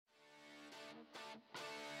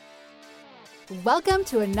Welcome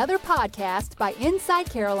to another podcast by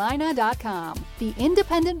InsideCarolina.com, the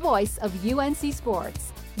independent voice of UNC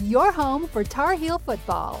Sports, your home for Tar Heel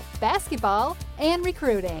football, basketball, and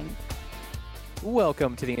recruiting.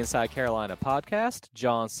 Welcome to the Inside Carolina podcast.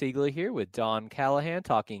 John Siegley here with Don Callahan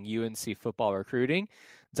talking UNC football recruiting.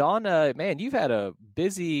 Don, man, you've had a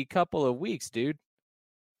busy couple of weeks, dude.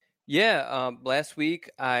 Yeah, last week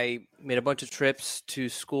I made a bunch of trips to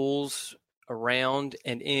schools around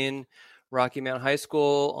and in Rocky Mount High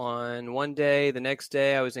School on one day. The next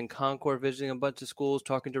day I was in Concord visiting a bunch of schools,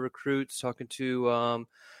 talking to recruits, talking to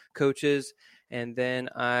coaches. And then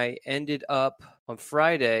I ended up on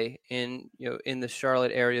Friday in the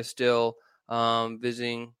Charlotte area still,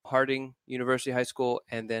 visiting Harding University High School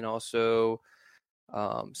and then also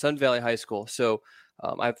Sun Valley High School. So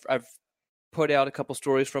I've put out a couple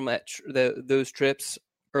stories from those trips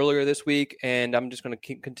earlier this week, and I'm just going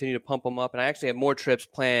to continue to pump them up. And I actually have more trips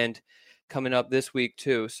planned coming up this week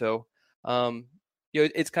too. So,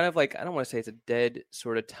 it's kind of like, I don't want to say it's a dead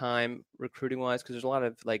sort of time recruiting wise, because there's a lot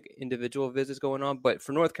of like individual visits going on. But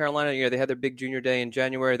for North Carolina, they had their big junior day in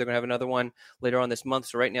January. They're going to have another one later on this month.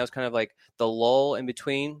 So right now it's kind of like the lull in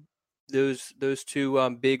between those two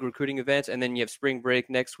big recruiting events, and then you have spring break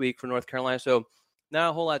next week for North Carolina. So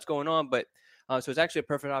not a whole lot's going on, but so it's actually a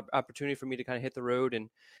perfect opportunity for me to kind of hit the road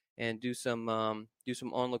and do some on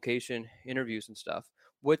location interviews and stuff.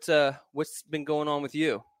 What's been going on with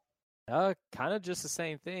you? Kind of just the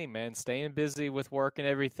same thing, man. Staying busy with work and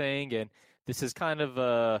everything, and this is kind of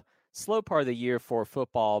a slow part of the year for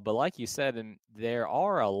football. But like you said, and there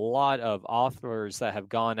are a lot of offers that have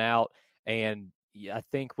gone out, and I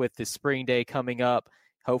think with the spring day coming up,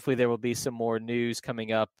 hopefully there will be some more news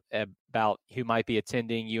coming up about who might be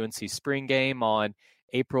attending UNC spring game on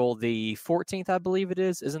April the 14th, I believe it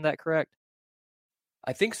is. Isn't that correct?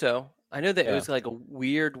 I think so. I know that It was like a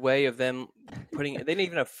weird way of them putting it. They didn't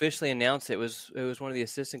even officially announce it. It was one of the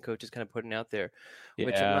assistant coaches kind of putting it out there,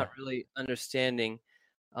 which I'm not really understanding.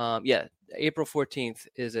 April 14th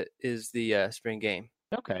is the spring game.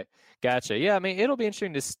 Okay, gotcha. Yeah, I mean, it'll be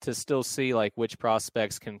interesting to still see like which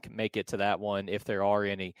prospects can make it to that one, if there are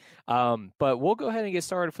any. But we'll go ahead and get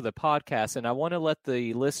started for the podcast, and I want to let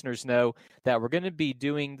the listeners know that we're going to be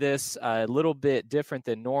doing this a little bit different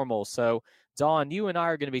than normal. So, Dawn, you and I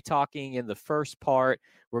are going to be talking in the first part.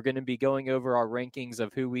 We're going to be going over our rankings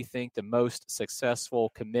of who we think the most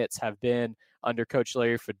successful commits have been under Coach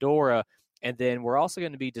Larry Fedora. And then we're also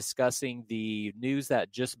going to be discussing the news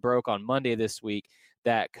that just broke on Monday this week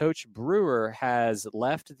that Coach Brewer has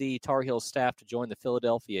left the Tar Heel staff to join the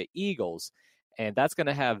Philadelphia Eagles. And that's going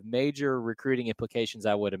to have major recruiting implications,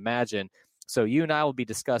 I would imagine. So you and I will be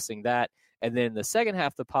discussing that. And then the second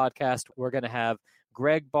half of the podcast, we're going to have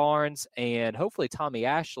Greg Barnes and hopefully Tommy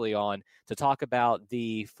Ashley on to talk about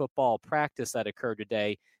the football practice that occurred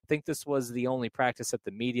today. I think this was the only practice that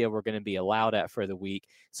the media were going to be allowed at for the week.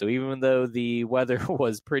 So even though the weather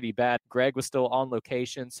was pretty bad, Greg was still on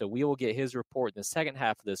location. So we will get his report in the second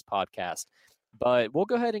half of this podcast. But we'll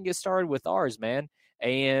go ahead and get started with ours, man.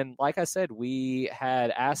 And like I said, we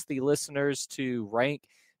had asked the listeners to rank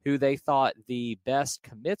who they thought the best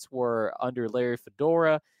commits were under Larry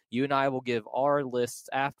Fedora. You and I will give our lists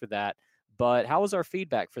after that. But how was our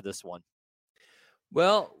feedback for this one?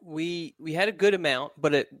 Well, we had a good amount,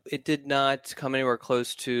 but it did not come anywhere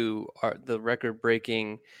close to the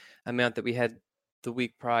record-breaking amount that we had the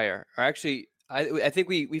week prior. Or actually, I think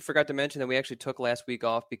we forgot to mention that we actually took last week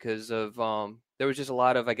off because of there was just a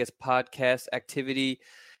lot of, I guess, podcast activity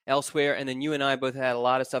elsewhere, and then you and I both had a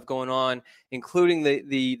lot of stuff going on, including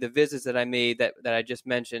the visits that I made that I just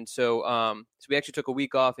mentioned. So we actually took a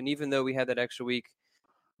week off, and even though we had that extra week,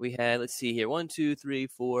 we had, let's see here, 1, 2, 3,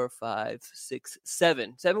 4, 5, 6,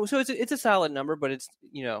 7. So it's a solid number, but it's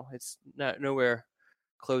it's not nowhere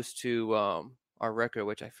close to our record,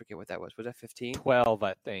 which I forget what that was. Was that 15? 12,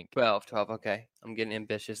 I think. 12. Okay, I'm getting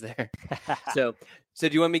ambitious there. So do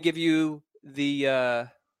you want me to give you the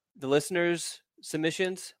listeners'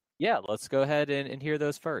 submissions? Yeah, let's go ahead and hear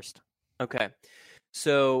those first. Okay.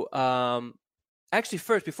 So actually,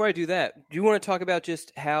 first, before I do that, do you want to talk about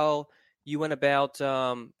just how you went about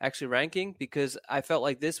actually ranking? Because I felt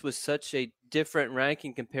like this was such a different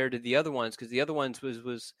ranking compared to the other ones, because the other ones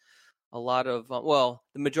was a lot of, the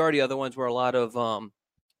majority of the other ones were a lot of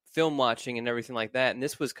film watching and everything like that. And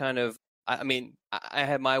this was kind of, I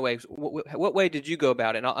had my way. What way did you go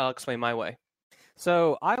about it? And I'll explain my way.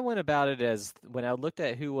 So I went about it as when I looked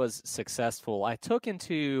at who was successful, I took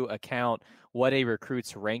into account what a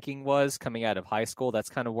recruit's ranking was coming out of high school. That's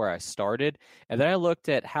kind of where I started. And then I looked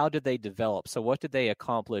at how did they develop? So what did they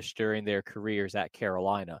accomplish during their careers at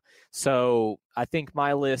Carolina? So I think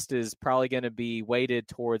my list is probably going to be weighted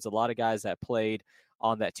towards a lot of guys that played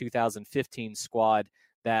on that 2015 squad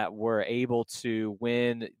that were able to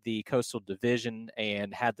win the Coastal Division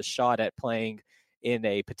and had the shot at playing in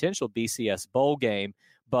a potential BCS bowl game.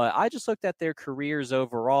 But I just looked at their careers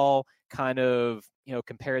overall, kind of,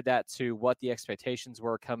 compared that to what the expectations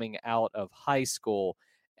were coming out of high school,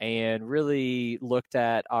 and really looked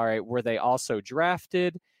at, all right, were they also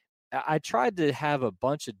drafted? I tried to have a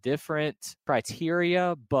bunch of different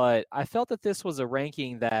criteria, but I felt that this was a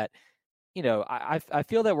ranking that, I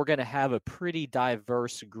feel that we're going to have a pretty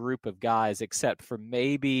diverse group of guys, except for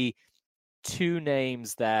maybe two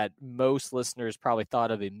names that most listeners probably thought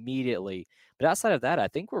of immediately. But outside of that, I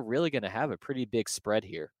think we're really going to have a pretty big spread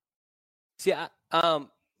here. See, I'll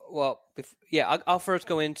first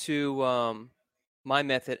go into my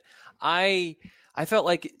method. I felt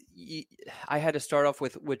like I had to start off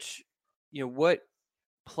with what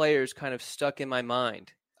players kind of stuck in my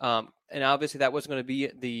mind. And obviously that wasn't going to be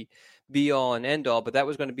the be all and end all, but that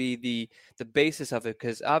was going to be the basis of it.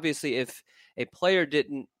 Because obviously if a player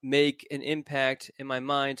didn't make an impact in my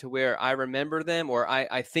mind to where I remember them or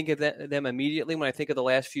I think of them immediately when I think of the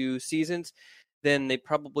last few seasons, then they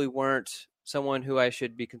probably weren't someone who I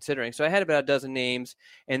should be considering. So I had about a dozen names.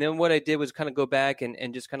 And then what I did was kind of go back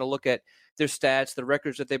and just kind of look at their stats, the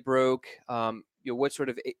records that they broke, what sort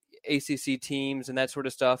of ACC teams and that sort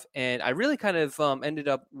of stuff. And I really kind of ended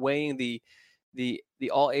up weighing the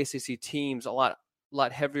all ACC teams a lot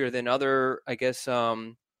heavier than other, I guess,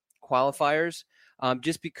 qualifiers,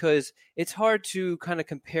 just because it's hard to kind of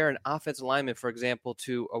compare an offensive lineman, for example,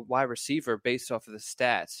 to a wide receiver based off of the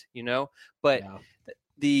stats, but yeah.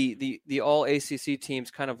 The all ACC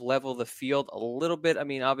teams kind of level the field a little bit. I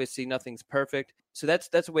mean, obviously nothing's perfect. So that's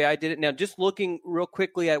the way I did it. Now, just looking real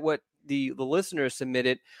quickly at what the listeners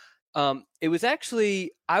submitted, it was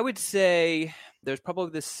actually, I would say there's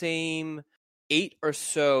probably the same 8 or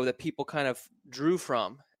so that people kind of drew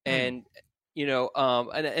from. And, and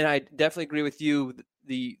I definitely agree with you.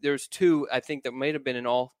 There's 2, I think, that might have been in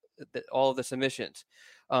all of the submissions.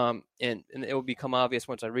 And it will become obvious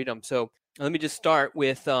once I read them. So let me just start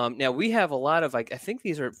with, now we have a lot of, I think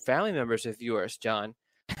these are family members of yours, John.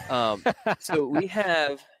 So we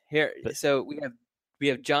have here, we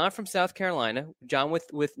have John from South Carolina, John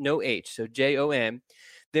with no H, so Jon.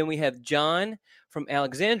 Then we have John from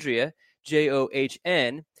Alexandria, John,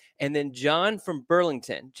 and then John from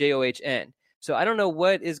Burlington, John. So I don't know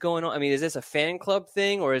what is going on. I mean, is this a fan club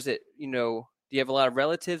thing, or is it, do you have a lot of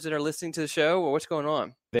relatives that are listening to the show, or what's going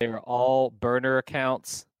on? They're all burner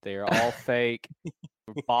accounts. They are all fake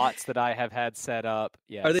bots that I have had set up.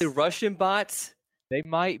 Yes. Are they Russian bots? They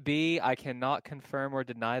might be. I cannot confirm or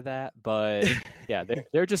deny that, but yeah,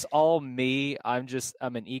 they're just all me. I'm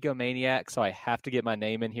an egomaniac, so I have to get my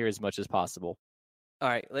name in here as much as possible. All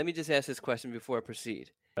right, let me just ask this question before I proceed.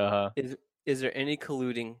 Is there any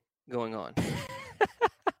colluding going on?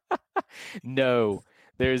 No,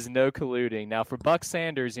 there's no colluding. Now for Buck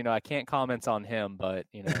Sanders, I can't comment on him, but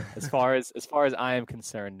as far as I am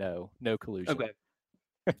concerned, no collusion. Okay.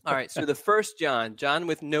 All right. So the first John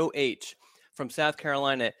with no H from South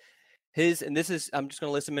Carolina, I'm just going to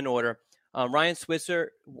list them in order. Ryan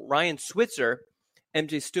Switzer,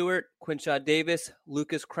 MJ Stewart, Quinshad Davis,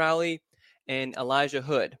 Lucas Crowley, and Elijah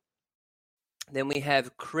Hood. Then we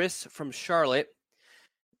have Chris from Charlotte.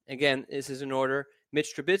 Again, this is in order.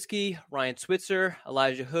 Mitch Trubisky, Ryan Switzer,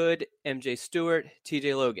 Elijah Hood, MJ Stewart,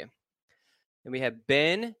 TJ Logan. And we have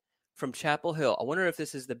Ben from Chapel Hill. I wonder if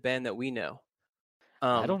this is the Ben that we know.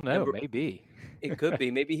 I don't know. Maybe. It could be.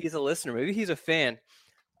 Maybe he's a listener. Maybe he's a fan.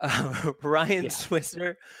 Ryan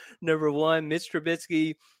Switzer, number 1. Mitch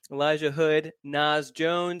Trubisky, Elijah Hood, Nas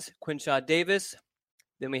Jones, Quinshad Davis.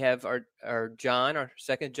 Then we have our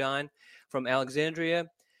second John from Alexandria.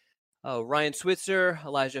 Ryan Switzer,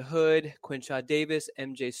 Elijah Hood, Quinshad Davis,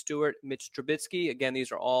 MJ Stewart, Mitch Trubisky. Again,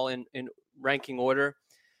 these are all in ranking order.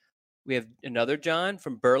 We have another John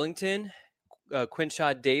from Burlington,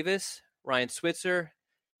 Quinshad Davis, Ryan Switzer,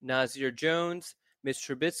 Nazir Jones, Mitch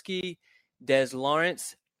Trubisky, Des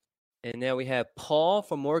Lawrence. And now we have Paul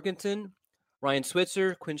from Morganton, Ryan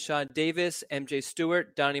Switzer, Quinshad Davis, MJ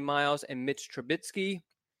Stewart, Donnie Miles, and Mitch Trubisky.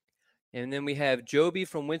 And then we have Joby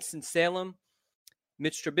from Winston-Salem,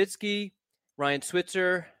 Mitch Trubisky, Ryan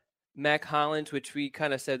Switzer, Mac Hollins, which we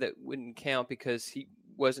kind of said that wouldn't count because he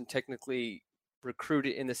wasn't technically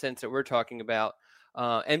recruited in the sense that we're talking about.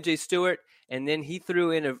 MJ Stewart, and then he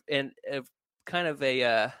threw in a kind of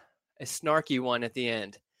a snarky one at the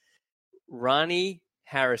end, Ronnie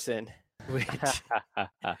Harrison, which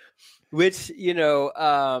I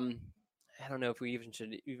don't know if we even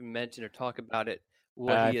should even mention or talk about it,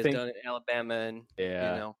 what he has done in Alabama, and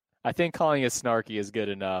I think calling it snarky is good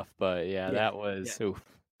enough, but that was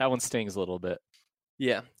that one stings a little bit.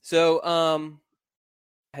 Yeah. So, how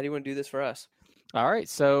do you want to do this for us? All right.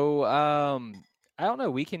 So, I don't know.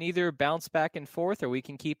 We can either bounce back and forth, or we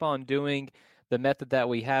can keep on doing the method that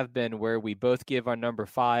we have been, where we both give our number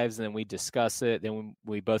 5s and then we discuss it. Then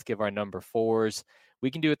we both give our number 4s. We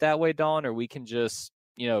can do it that way, Dawn, or we can just,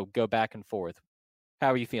 go back and forth.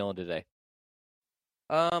 How are you feeling today?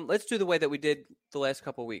 Let's do the way that we did the last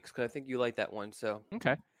couple of weeks, because I think you like that one. So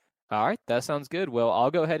okay. All right, that sounds good. Well,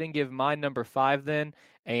 I'll go ahead and give my number 5 then,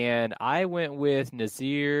 and I went with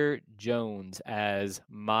Nazir Jones as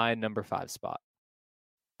my number 5 spot.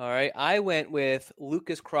 All right, I went with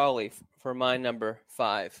Lucas Crawley for my number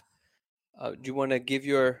 5. Do you want to give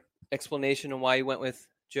your explanation on why you went with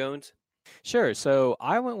Jones? Sure. So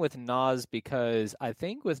I went with Nas because I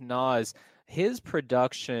think with Nas, his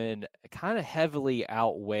production kind of heavily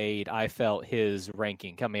outweighed, I felt, his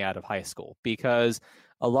ranking coming out of high school, because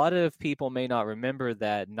a lot of people may not remember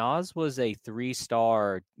that Nas was a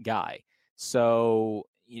 3-star guy. So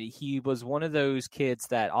he was one of those kids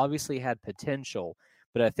that obviously had potential,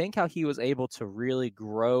 but I think how he was able to really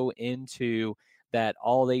grow into that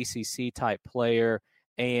all ACC type player,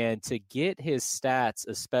 and to get his stats,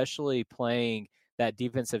 especially playing that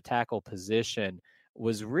defensive tackle position,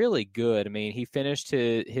 was really good. I mean, he finished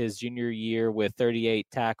his junior year with 38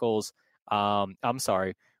 tackles.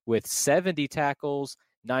 With 70 tackles,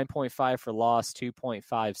 9.5 for loss,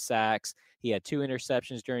 2.5 sacks. He had 2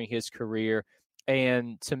 interceptions during his career.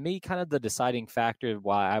 And to me, kind of the deciding factor of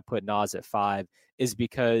why I put Nas at 5 is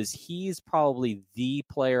because he's probably the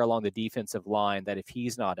player along the defensive line that if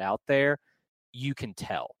he's not out there, you can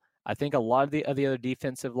tell. I think a lot of the other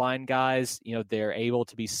defensive line guys, they're able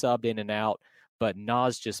to be subbed in and out, but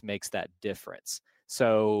Nas just makes that difference.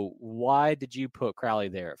 So why did you put Crowley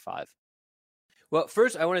there at 5? Well,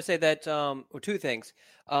 first, I want to say that two things.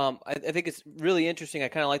 I think it's really interesting. I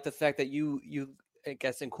kind of like the fact that you I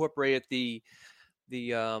guess incorporated the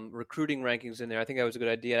recruiting rankings in there. I think that was a good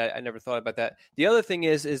idea. I never thought about that. The other thing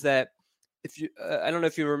is that if you I don't know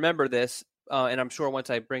if you remember this, and I'm sure once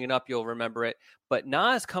I bring it up, you'll remember it. But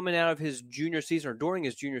Nas, coming out of his junior season, or during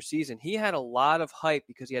his junior season, he had a lot of hype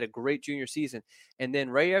because he had a great junior season. And then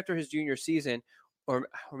right after his junior season, or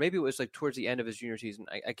maybe it was like towards the end of his junior season,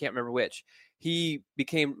 I can't remember which, he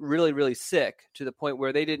became really, really sick to the point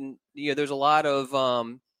where they didn't, there's a lot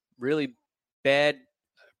of really bad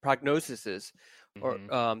prognoses or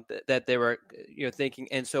that they were thinking.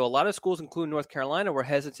 And so a lot of schools, including North Carolina, were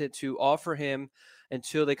hesitant to offer him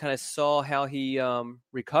until they kind of saw how he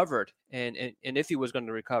recovered and if he was going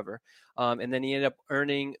to recover. And then he ended up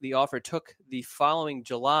earning the offer. It took the following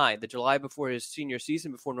July, the July before his senior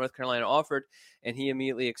season, before North Carolina offered, and he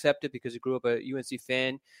immediately accepted because he grew up a UNC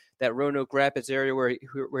fan. That Roanoke Rapids area where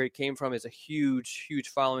he came from is a huge, huge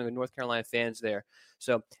following of North Carolina fans there.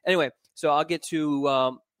 So anyway, I'll get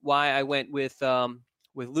to why I went with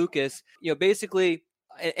Lucas. Basically,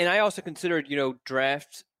 and I also considered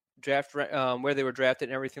draft where they were drafted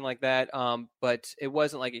and everything like that. But it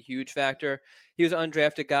wasn't like a huge factor. He was an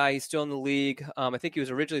undrafted guy. He's still in the league. I think he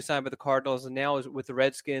was originally signed by the Cardinals and now is with the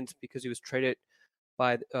Redskins because he was traded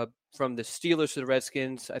from the Steelers to the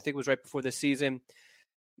Redskins. I think it was right before the season.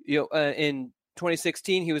 In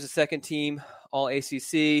 2016, he was a second team All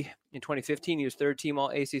ACC. In 2015, he was third team All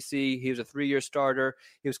ACC. He was a 3-year starter.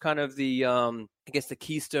 He was kind of the, the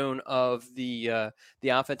keystone of the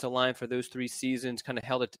offensive line for those 3 seasons. Kind of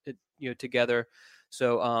held it, together.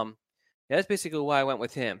 So that's basically why I went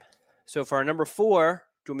with him. So for our number 4,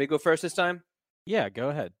 do you want me to go first this time? Yeah, go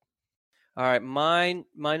ahead. All right, my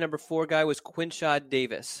number 4 guy was Quinshad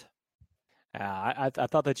Davis. I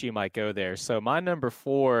thought that you might go there. So my number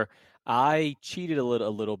 4. I cheated a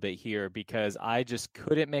little bit here because I just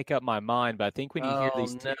couldn't make up my mind. But I think when you hear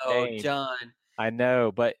these two names, John, I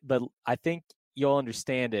know, but I think you'll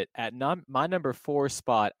understand it. At my number 4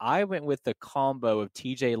 spot, I went with the combo of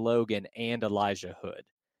TJ Logan and Elijah Hood.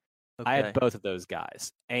 Okay. I had both of those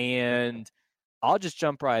guys, and I'll just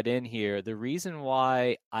jump right in here. The reason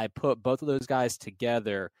why I put both of those guys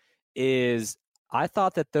together is I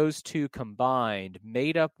thought that those two combined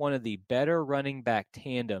made up one of the better running back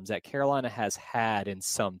tandems that Carolina has had in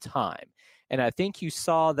some time. And I think you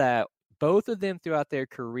saw that both of them throughout their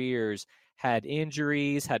careers had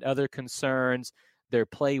injuries, had other concerns. Their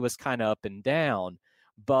play was kind of up and down.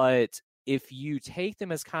 But if you take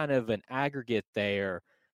them as kind of an aggregate there,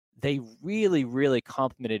 they really, really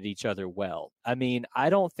complemented each other well. I mean, I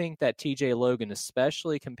don't think that TJ Logan,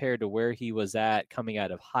 especially compared to where he was at coming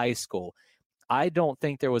out of high school, I don't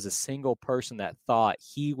think there was a single person that thought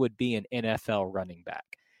he would be an NFL running back.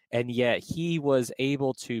 And yet he was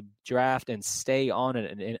able to draft and stay on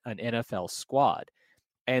an NFL squad.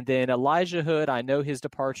 And then Elijah Hood, I know his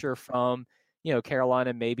departure from,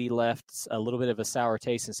 Carolina maybe left a little bit of a sour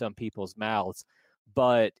taste in some people's mouths.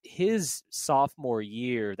 But his sophomore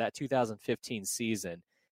year, that 2015 season,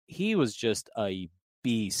 he was just a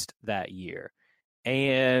beast that year.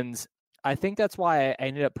 And I think that's why I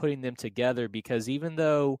ended up putting them together, because even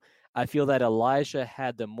though I feel that Elijah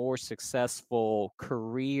had the more successful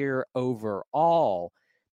career overall,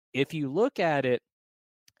 if you look at it,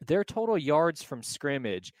 their total yards from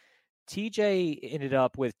scrimmage, TJ ended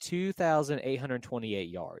up with 2,828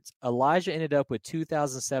 yards. Elijah ended up with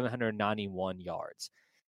 2,791 yards.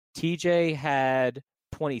 TJ had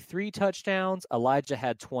 23 touchdowns. Elijah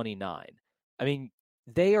had 29. I mean,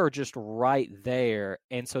 they are just right there.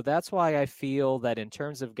 And so that's why I feel that in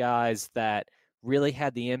terms of guys that really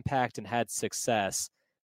had the impact and had success,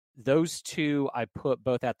 those two I put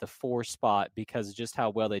both at the 4 spot because of just how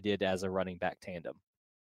well they did as a running back tandem.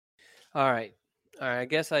 All right. I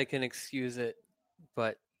guess I can excuse it,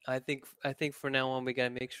 but I think for now on we got to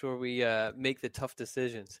make sure we make the tough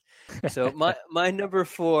decisions. So my number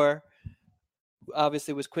 4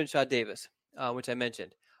 obviously was Quinshaw Davis, which I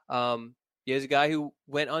mentioned. He is a guy who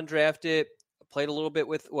went undrafted, played a little bit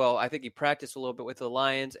I think he practiced a little bit with the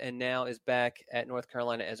Lions, and now is back at North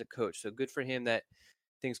Carolina as a coach. So good for him that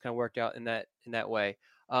things kind of worked out in that way.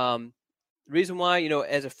 The reason why,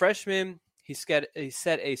 as a freshman, he set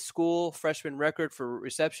a school freshman record for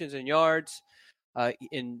receptions and yards.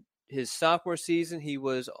 In his sophomore season, he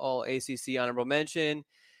was all ACC honorable mention.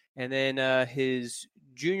 And then his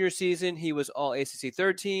junior season, he was all ACC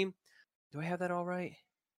third team. Do I have that all right?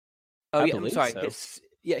 Oh, yeah, I'm sorry. So.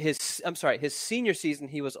 His senior season,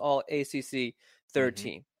 he was all ACC third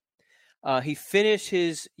team. He finished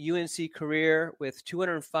his UNC career with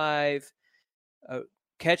 205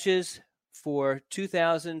 catches for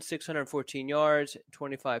 2,614 yards,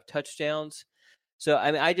 25 touchdowns. So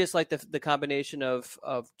I just like the combination of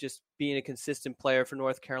just being a consistent player for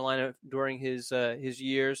North Carolina during his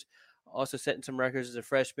years, also setting some records as a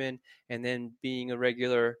freshman, and then being a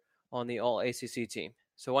regular on the All ACC team.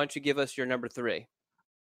 So why don't you give us your number 3?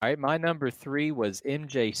 All right, my number 3 was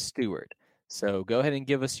MJ Stewart. So go ahead and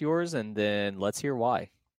give us yours, and then let's hear why.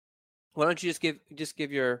 Why don't you just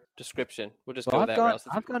give your description? We'll just go that route.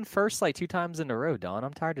 I've gone first like 2 times in a row, Don.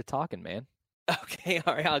 I'm tired of talking, man. Okay,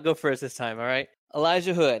 all right. I'll go first this time. All right,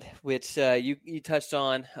 Elijah Hood, which you touched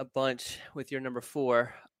on a bunch with your number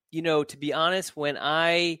 4. To be honest, when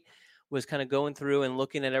I was kind of going through and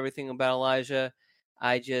looking at everything about Elijah,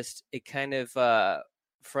 it kind of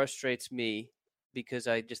frustrates me because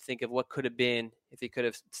I just think of what could have been if he could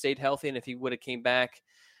have stayed healthy and if he would have came back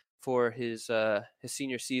for his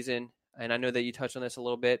senior season. And I know that you touched on this a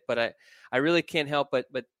little bit, but I really can't help but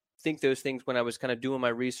think those things when I was kind of doing my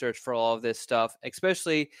research for all of this stuff,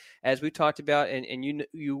 especially as we talked about, and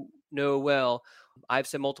you know well, I've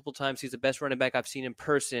said multiple times he's the best running back I've seen in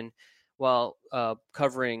person while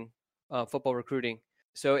covering football recruiting.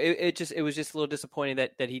 So it was just a little disappointing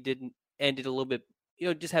that he didn't end it a little bit,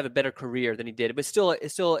 just have a better career than he did. But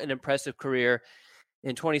it's still an impressive career.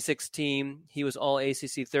 In 2016, he was all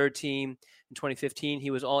ACC third team. In 2015, he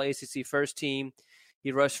was all ACC first team.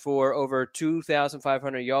 He rushed for over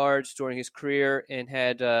 2,500 yards during his career and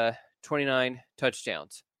had 29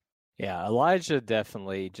 touchdowns. Yeah, Elijah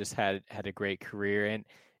definitely just had a great career. And,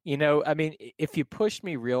 if you pushed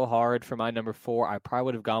me real hard for my number 4, I probably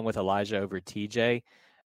would have gone with Elijah over TJ.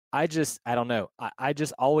 I don't know. I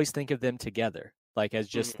just always think of them together, like as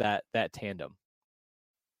just that tandem.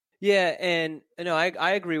 Yeah, and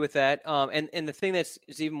I agree with that. And the thing is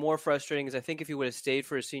even more frustrating is I think if he would have stayed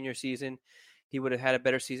for his senior season, he would have had a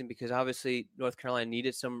better season because obviously North Carolina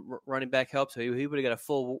needed some running back help, so he would have got a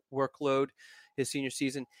full workload his senior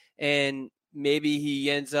season, and maybe he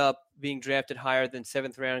ends up being drafted higher than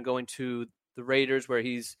 7th round and going to the Raiders, where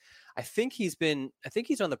I think he's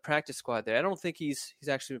on the practice squad there. I don't think he's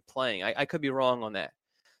actually playing. I could be wrong on that,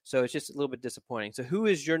 so it's just a little bit disappointing. So who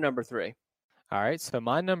is your number 3? All right, so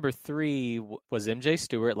my number 3 was MJ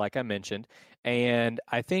Stewart, like I mentioned, and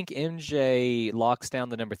I think MJ locks down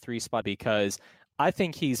the number 3 spot because I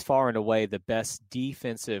think he's far and away the best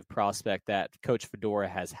defensive prospect that Coach Fedora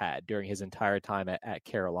has had during his entire time at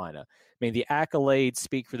Carolina. I mean, the accolades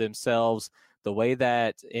speak for themselves. The way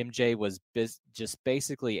that MJ was just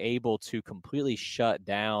basically able to completely shut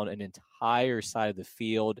down an entire side of the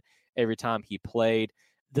field every time he played.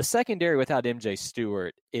 The secondary without MJ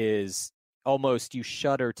Stewart is almost, you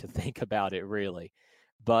shudder to think about it, really.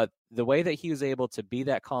 But the way that he was able to be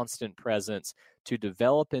that constant presence, to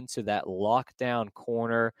develop into that lockdown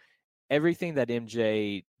corner, everything that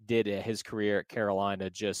MJ did at his career at Carolina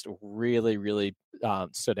just really, really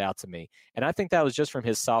stood out to me. And I think that was just from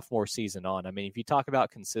his sophomore season on. I mean, if you talk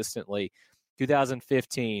about consistently,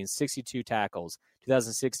 2015, 62 tackles,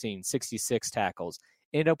 2016, 66 tackles,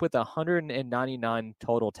 ended up with 199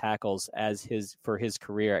 total tackles for his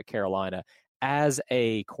career at Carolina as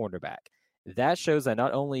a cornerback. That shows that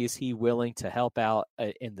not only is he willing to help out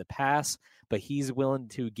in the pass, but he's willing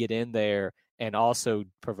to get in there and also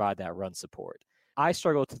provide that run support. I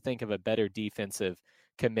struggle to think of a better defensive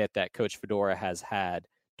commit that Coach Fedora has had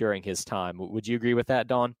during his time. Would you agree with that,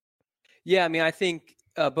 Don? Yeah, I mean, I think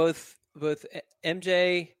both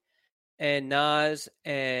MJ and Nas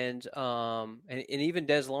and even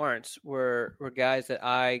Des Lawrence were guys that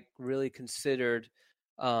I really considered.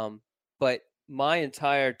 But my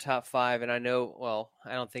entire top five, and I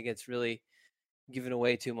don't think it's really giving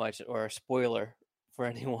away too much or a spoiler for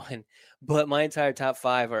anyone, but my entire top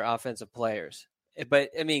five are offensive players. But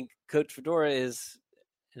I mean, Coach Fedora is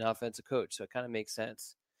an offensive coach, so it kind of makes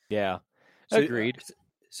sense. Yeah, agreed.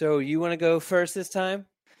 So you want to go first this time?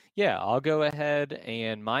 Yeah, I'll go ahead.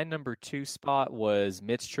 And my number 2 spot was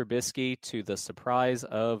Mitch Trubisky, to the surprise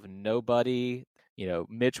of nobody. You know,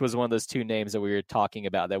 Mitch was one of those 2 names that we were talking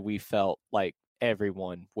about that we felt like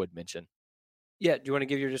everyone would mention. Yeah. Do you want to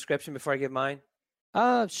give your description before I give mine?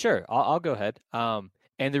 Sure. I'll go ahead.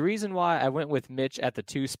 And the reason why I went with Mitch at the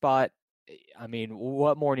 2 spot, I mean,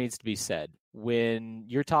 what more needs to be said? When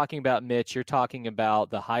you're talking about Mitch, you're talking about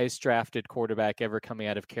the highest drafted quarterback ever coming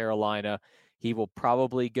out of Carolina. He will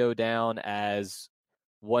probably go down as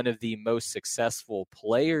one of the most successful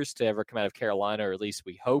players to ever come out of Carolina, or at least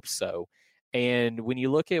we hope so. And when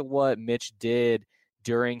you look at what Mitch did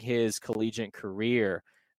during his collegiate career,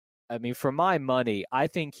 I mean, for my money, I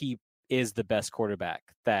think he is the best quarterback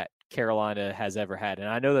that Carolina has ever had. And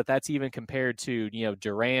I know that that's even compared to,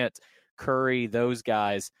 Durant, Curry, those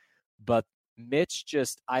guys. But Mitch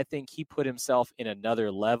I think he put himself in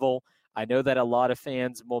another level. I know that a lot of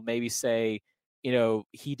fans will maybe say,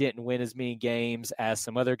 he didn't win as many games as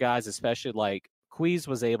some other guys, especially like Quees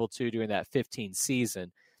was able to during that 15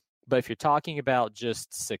 season. But if you're talking about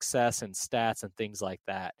just success and stats and things like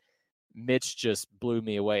that, Mitch just blew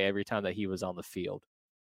me away every time that he was on the field.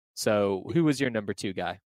 So who was your number 2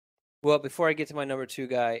 guy? Well, before I get to my number 2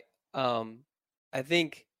 guy, I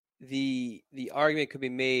think the argument could be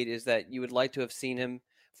made is that you would like to have seen him,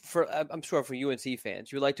 I'm sure for UNC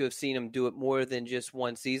fans, you would like to have seen him do it more than just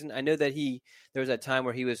one season. I know that there was that time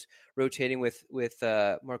where he was rotating with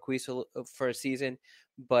Marquise for a season,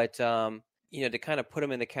 but to kind of put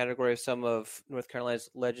him in the category of some of North Carolina's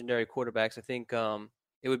legendary quarterbacks, I think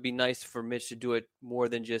it would be nice for Mitch to do it more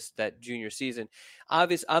than just that junior season.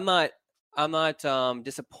 Obviously, I'm not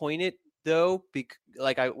disappointed though,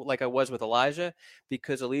 like I was with Elijah,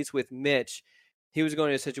 because at least with Mitch, he was going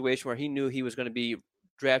to a situation where he knew he was going to be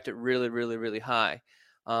drafted really, really, really high.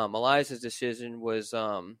 Elijah's decision was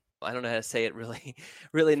I don't know how to say it really,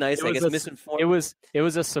 really nice. I guess misinformed. It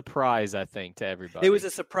was a surprise, I think, to everybody. It was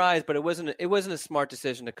a surprise, but it wasn't a smart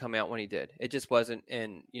decision to come out when he did. It just wasn't.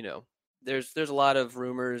 And there's a lot of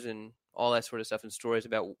rumors and all that sort of stuff and stories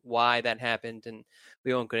about why that happened, and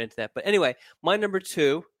we won't get into that. But anyway, my number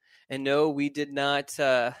 2, and no, we did not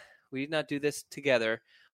do this together.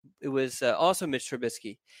 It was also Mitch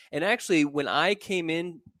Trubisky. And actually, when I came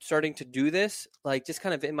in starting to do this, like just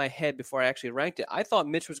kind of in my head before I actually ranked it, I thought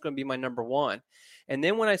Mitch was going to be my number 1. And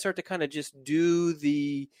then when I start to kind of just do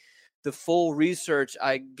the full research,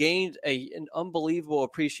 I gained an unbelievable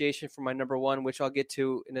appreciation for my number 1, which I'll get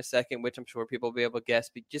to in a second, which I'm sure people will be able to guess,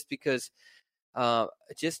 just because I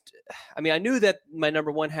knew that my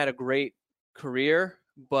number 1 had a great career,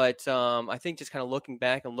 but I think just kind of looking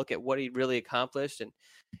back and look at what he really accomplished, and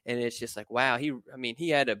it's just like, wow, he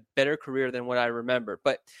had a better career than what I remember.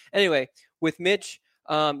 But anyway, with Mitch,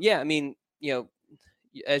 as you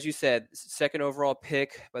said, 2nd overall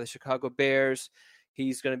pick by the Chicago Bears.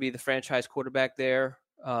 He's going to be the franchise quarterback there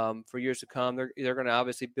for years to come. They're going to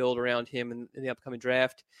obviously build around him in the upcoming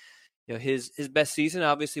draft. His best season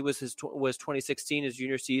obviously was 2016, his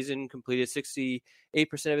junior season. Completed 68%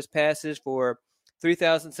 of his passes for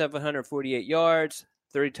 3,748 yards,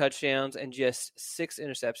 30 touchdowns, and just 6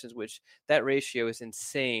 interceptions, which that ratio is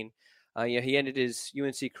insane. He ended his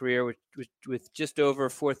UNC career with just over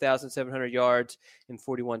 4,700 yards and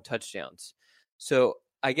 41 touchdowns. So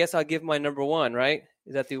I guess I'll give my number 1, right?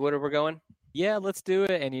 Is that the order we're going? Yeah, let's do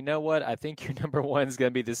it. And you know what? I think your number one is going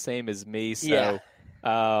to be the same as me. Yeah,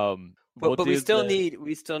 So we'll but we do still the.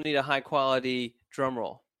 need a high quality drum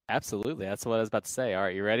roll. Absolutely. That's what I was about to say. All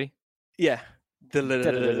right, you ready? Yeah. You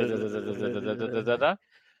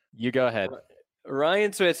go ahead.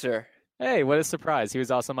 Ryan Switzer. Hey, what a surprise. He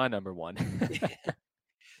was also my number one.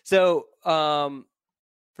 So,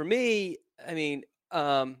 for me, I mean,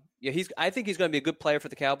 yeah, I think he's going to be a good player for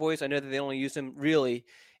the Cowboys. I know that they only use him really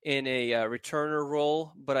in a returner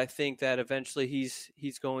role, but I think that eventually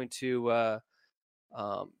he's going to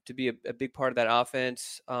be a big part of that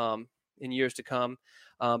offense in years to come.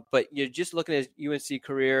 But you're just looking at his UNC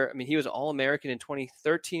career. I mean, he was All-American in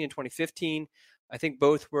 2013 and 2015. I think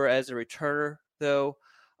both were as a returner, though.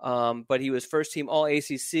 But he was first-team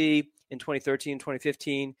All-ACC in 2013 and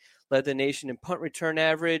 2015, led the nation in punt return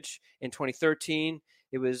average in 2013.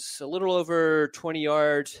 It was a little over 20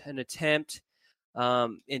 yards an attempt.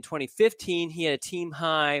 In 2015, he had a team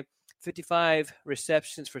high 55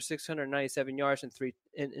 receptions for 697 yards and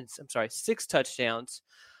six touchdowns.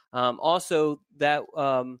 Also, that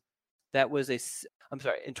was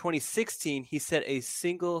in 2016 he set a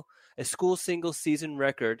school single season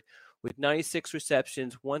record with 96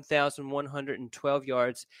 receptions, 1,112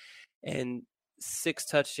 yards, and 6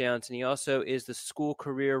 touchdowns. And he also is the school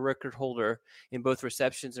career record holder in both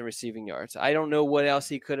receptions and receiving yards. I don't know what else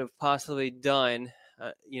he could have possibly done,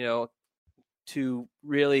 to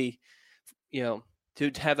really, to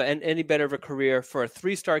have any better of a career for a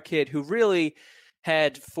 3-star kid who really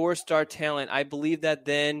had 4-star talent. I believe that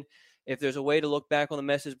then. If there's a way to look back on the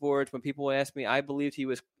message boards, when people ask me, I believed he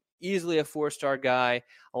was easily a 4-star guy.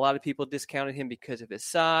 A lot of people discounted him because of his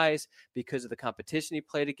size, because of the competition he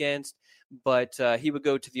played against. But he would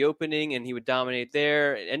go to the opening and he would dominate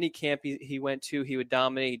there. At any camp he went to, he would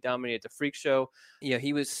dominate. He dominated the freak show.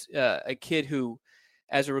 He was a kid who,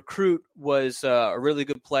 as a recruit, was a really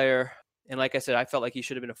good player. And like I said, I felt like he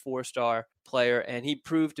should have been a 4-star player. And he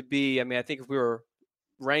proved to be, I think if we were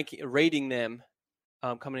rating them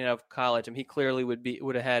coming out of college, he clearly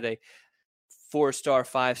would have had a 4-star,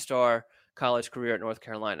 5-star college career at North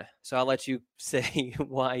Carolina. So I'll let you say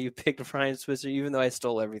why you picked Ryan Switzer, even though I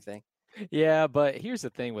stole everything. Yeah, but here's the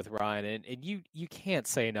thing with Ryan, and you can't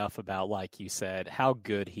say enough about, like you said, how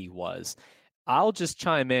good he was. I'll just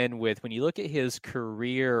chime in with, when you look at his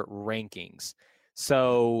career rankings,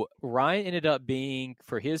 so Ryan ended up being,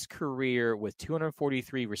 for his career, with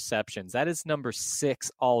 243 receptions. That is number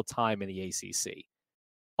 6 all-time in the ACC.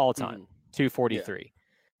 All-time, 243. Yeah.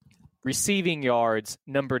 Receiving yards,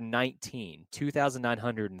 number 19,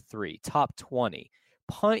 2,903, top 20.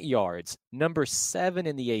 Punt yards, number 7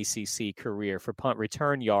 in the ACC career for punt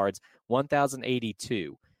return yards,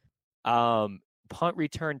 1,082. Punt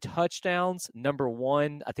return touchdowns, number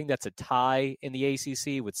 1, I think that's a tie in the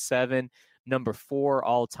ACC with 7. Number 4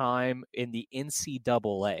 all time in the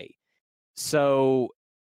NCAA. So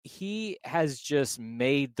he has just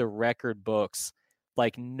made the record books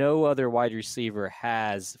like no other wide receiver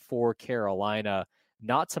has for Carolina,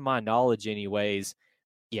 not to my knowledge anyways.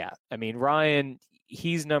 Yeah, Ryan,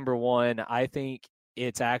 he's number 1. I think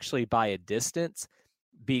it's actually by a distance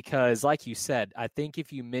because, like you said, I think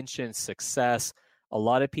if you mention success, a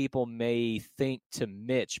lot of people may think to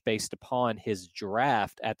Mitch based upon his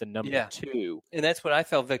draft at the number 2. And that's what I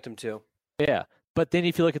fell victim to. Yeah. But then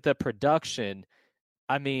if you look at the production,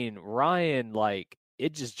 Ryan,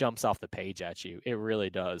 it just jumps off the page at you. It really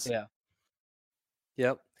does. Yeah.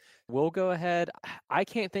 Yep. We'll go ahead. I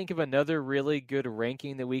can't think of another really good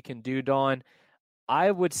ranking that we can do, Dawn. I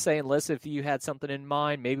would say, unless if you had something in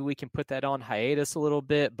mind, maybe we can put that on hiatus a little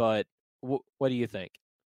bit. But what do you think?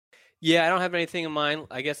 Yeah, I don't have anything in mind.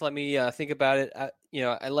 I guess let me think about it.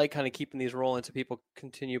 I like kind of keeping these rolling so people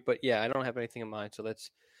continue. But yeah, I don't have anything in mind. So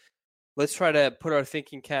let's try to put our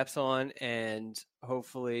thinking caps on, and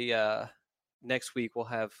hopefully next week we'll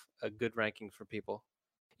have a good ranking for people.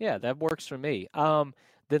 Yeah, that works for me.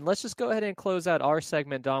 Then let's just go ahead and close out our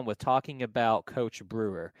segment, Don, with talking about Coach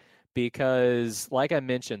Brewer. Because, like I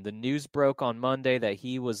mentioned, the news broke on Monday that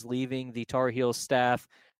he was leaving the Tar Heels staff.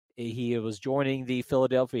 He was joining the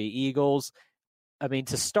Philadelphia Eagles.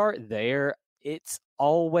 To start there, it's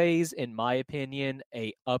always, in my opinion,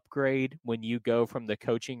 a upgrade when you go from the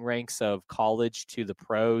coaching ranks of college to the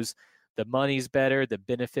pros. The money's better, the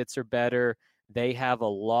benefits are better. They have a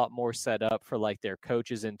lot more set up for their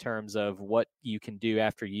coaches in terms of what you can do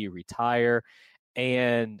after you retire.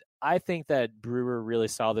 And I think that Brewer really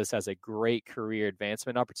saw this as a great career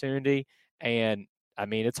advancement opportunity. And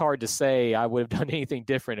it's hard to say I would have done anything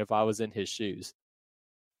different if I was in his shoes.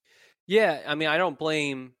 Yeah, I don't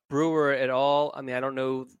blame Brewer at all. I don't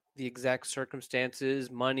know the exact circumstances,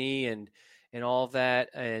 money, and and all of that,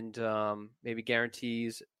 and maybe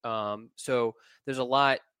guarantees. So there's a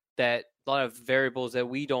lot of variables that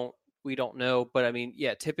we don't know. But I mean,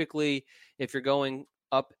 yeah, typically if you're going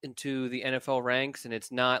up into the NFL ranks and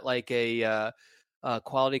it's not like a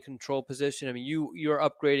quality control position, I mean, you're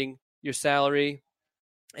upgrading your salary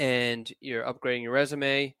and you're upgrading your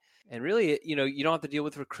resume, and really, you don't have to deal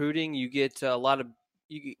with recruiting. You get a lot of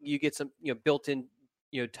you get some built-in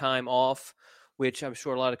time off, which I'm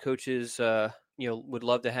sure a lot of coaches would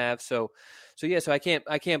love to have. So I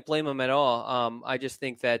can't blame them at all. I just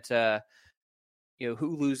think that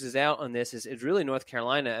who loses out on this is really North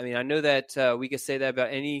Carolina. I mean, I know that we could say that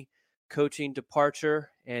about any coaching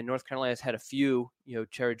departure, and North Carolina's had a few,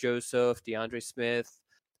 Cherry Joseph, DeAndre Smith.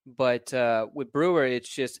 But with Brewer, it's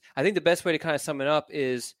just, I think the best way to kind of sum it up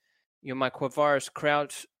is, my Quavaris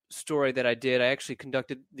Crouch story that I did. I actually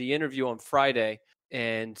conducted the interview on Friday,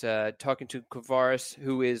 and talking to Quavaris,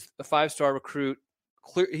 who is a 5-star recruit.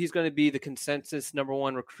 He's going to be the consensus number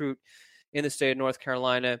 1 recruit in the state of North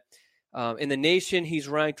Carolina. In the nation, he's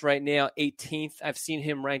ranked right now 18th. I've seen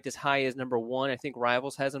him ranked as high as number 1. I think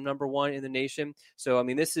Rivals has him number 1 in the nation. So, I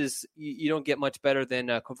mean, this is, you don't get much better than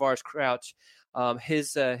Quavaris Crouch.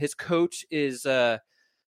 His coach is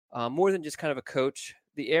more than just kind of a coach.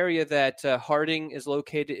 The area that Harding is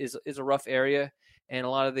located is a rough area, and a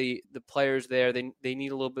lot of the players there, they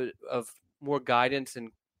need a little bit of more guidance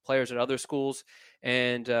and players at other schools.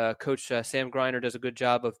 And Coach Sam Griner does a good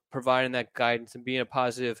job of providing that guidance and being a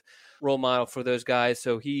positive role model for those guys.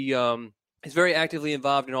 So he is very actively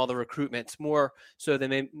involved in all the recruitments, more so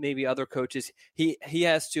than maybe other coaches. He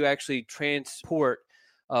has to actually transport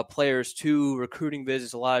players to recruiting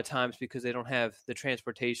visits a lot of times because they don't have the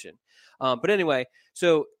transportation. But anyway,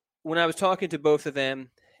 so when I was talking to both of them,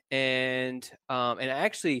 and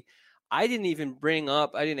actually, I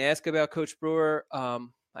didn't ask about Coach Brewer.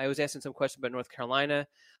 I was asking some questions about North Carolina,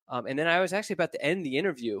 and then I was actually about to end the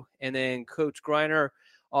interview, and then Coach Griner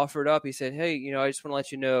offered up. He said, "Hey, I just want to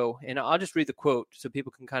let you know," and I'll just read the quote so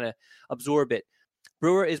people can kind of absorb it.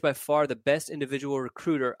 "Brewer is by far the best individual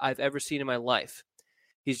recruiter I've ever seen in my life.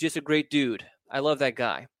 He's just a great dude. I love that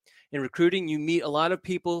guy. In recruiting, you meet a lot of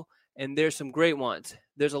people, and there's some great ones.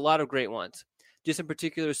 There's a lot of great ones. Just in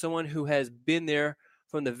particular, someone who has been there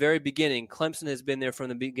from the very beginning. Clemson has been there from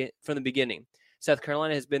the beginning. South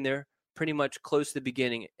Carolina has been there pretty much close to the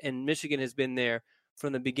beginning, and Michigan has been there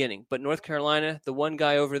from the beginning. But North Carolina, the one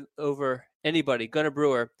guy over anybody, Gunnar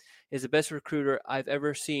Brewer, is the best recruiter I've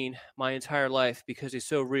ever seen my entire life because he's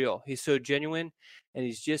so real. He's so genuine, and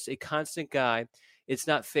he's just a constant guy. It's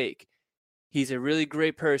not fake. He's a really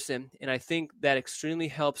great person, and I think that extremely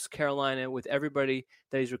helps Carolina with everybody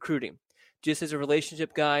that he's recruiting. Just as a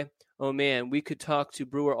relationship guy, oh man, we could talk to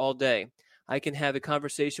Brewer all day. I can have a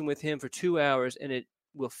conversation with him for 2 hours, and it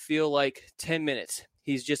will feel like 10 minutes.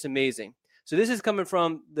 He's just amazing." So this is coming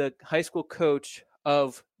from the high school coach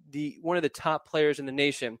of one of the top players in the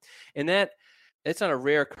nation, and that's not a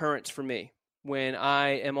rare occurrence for me. When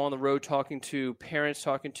I am on the road talking to parents,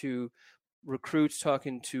 talking to recruits,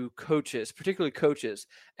 talking to coaches, particularly coaches,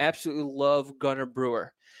 absolutely love Gunnar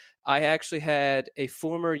Brewer. I actually had a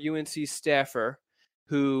former UNC staffer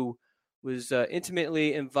who was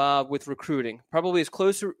intimately involved with recruiting, probably as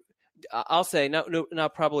close to, I'll say,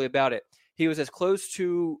 not probably about it. He was as close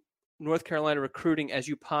to North Carolina recruiting as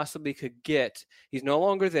you possibly could get. He's no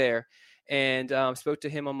longer there, and spoke to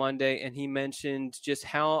him on Monday, and he mentioned just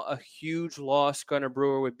how a huge loss Gunnar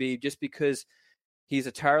Brewer would be just because he's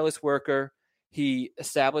a tireless worker. He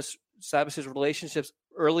establishes relationships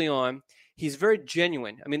early on. He's very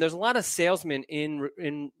genuine. I mean, there's a lot of salesmen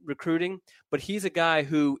in recruiting, but he's a guy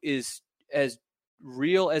who is as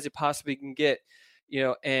real as it possibly can get,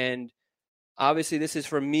 and obviously this is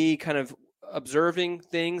for me kind of observing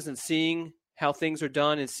things and seeing how things are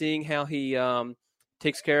done and seeing how he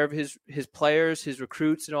takes care of his players, his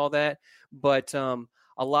recruits and all that. But a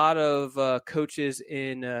lot of coaches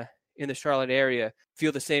in the Charlotte area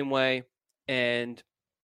feel the same way. And,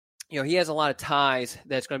 he has a lot of ties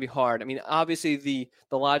that's going to be hard. I mean, obviously the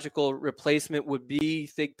logical replacement would be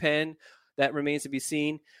Thigpen. That remains to be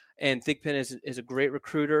seen. And Thigpen is a great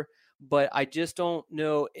recruiter. But I just don't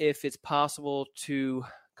know if it's possible to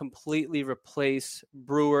completely replace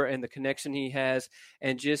Brewer and the connection he has,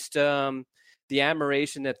 and just the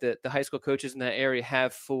admiration that the high school coaches in that area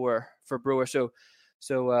have for Brewer. So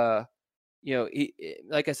like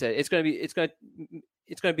I said, it's going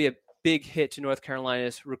to be a big hit to North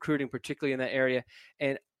Carolina's recruiting, particularly in that area.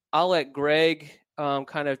 And I'll let Greg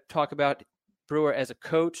kind of talk about Brewer as a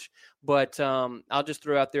coach, but I'll just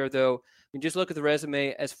throw out there though, mean, just look at the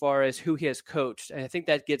resume as far as who he has coached. And I think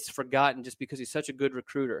that gets forgotten just because he's such a good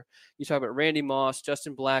recruiter. You talk about Randy Moss,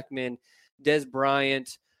 Justin Blackman, Des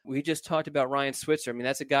Bryant. We just talked about Ryan Switzer. I mean,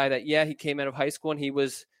 that's a guy that, he came out of high school and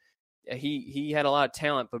he had a lot of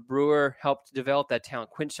talent, but Brewer helped develop that talent.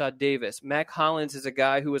 Quinshad Davis. Mac Hollins is a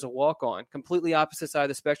guy who was a walk-on, completely opposite side of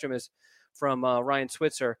the spectrum as from Ryan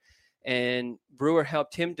Switzer. And Brewer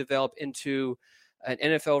helped him develop into an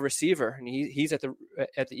NFL receiver, and he's at the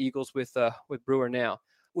Eagles with Brewer now.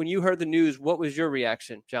 When you heard the news, what was your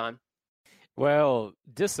reaction, John? Well,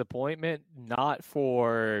 disappointment, not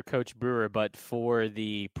for Coach Brewer, but for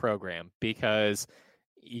the program, because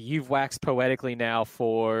you've waxed poetically now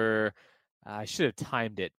for, I should have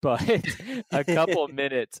timed it, but a couple of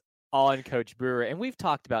minutes on Coach Brewer. And we've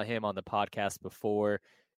talked about him on the podcast before.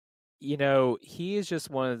 You know, he is just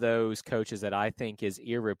one of those coaches that I think is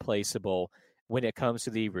irreplaceable when it comes to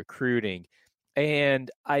the recruiting. And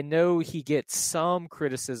I know he gets some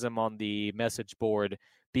criticism on the message board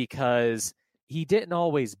because he didn't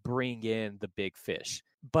always bring in the big fish.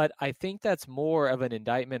 But I think that's more of an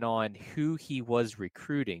indictment on who he was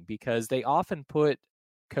recruiting, because they often put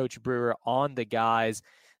Coach Brewer on the guys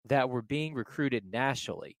that were being recruited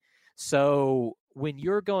nationally. So when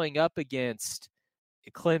you're going up against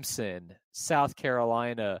Clemson, South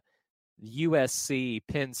Carolina, USC,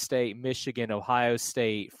 Penn State, Michigan, Ohio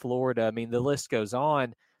State, Florida, I mean, the list goes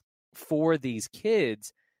on for these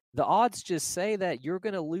kids, the odds just say that you're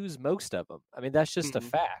going to lose most of them. I mean, that's just a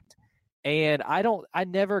fact. And I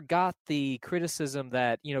never got the criticism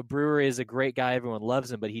that, Brewer is a great guy, everyone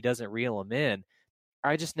loves him, but he doesn't reel him in.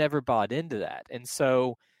 I just never bought into that. And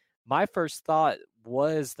so my first thought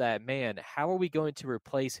was that, man, how are we going to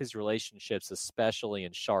replace his relationships, especially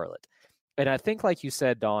in Charlotte? And I think, like you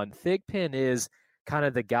said, Don, Thigpen is kind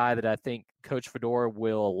of the guy that I think Coach Fedora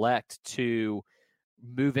will elect to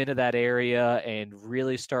move into that area and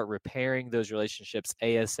really start repairing those relationships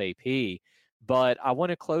ASAP. But I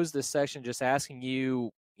want to close this section just asking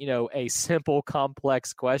you, a simple,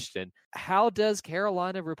 complex question. How does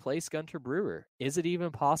Carolina replace Gunter Brewer? Is it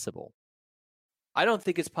even possible? I don't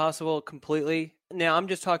think it's possible completely. Now, I'm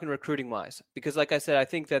just talking recruiting-wise, because like I said, I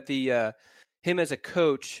think that him as a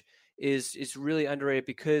coach is really underrated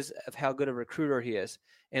because of how good a recruiter he is.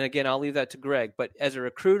 And again, I'll leave that to Greg. But as a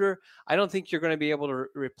recruiter, I don't think you're going to be able to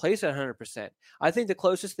replace it 100%. I think the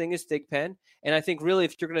closest thing is Thigpen. And I think really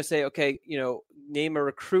if you're going to say, okay, name a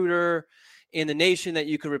recruiter in the nation that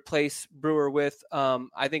you could replace Brewer with,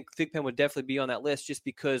 I think Thigpen would definitely be on that list just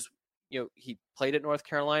because, he played at North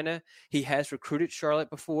Carolina. He has recruited Charlotte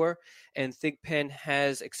before. And Thigpen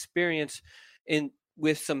has experience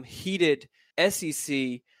with some heated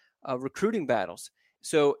SEC recruiting battles.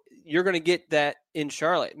 So you're going to get that in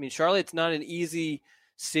Charlotte. I mean, Charlotte's not an easy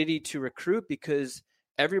city to recruit because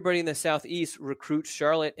everybody in the Southeast recruits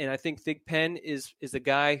Charlotte. And I think Thigpen is the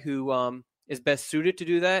guy who is best suited to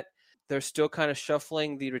do that. They're still kind of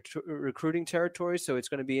shuffling the recruiting territory. So it's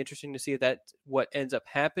going to be interesting to see if that's what ends up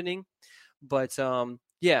happening. But I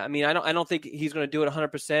mean, I don't think he's going to do it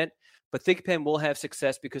 100%. But Thigpen will have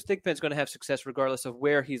success because Thigpen's going to have success regardless of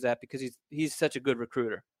where he's at because he's such a good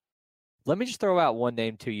recruiter. Let me just throw out one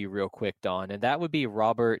name to you real quick, Don, and that would be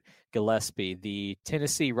Robert Gillespie, the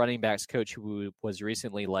Tennessee running backs coach who was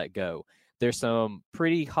recently let go. There's some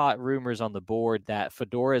pretty hot rumors on the board that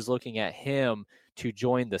Fedora is looking at him to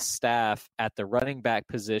join the staff at the running back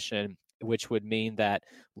position, which would mean that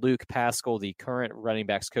Luke Pascal, the current running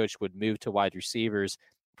backs coach, would move to wide receivers,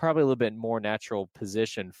 probably a little bit more natural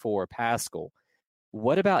position for Pascal.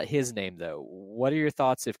 What about his name, though? What are your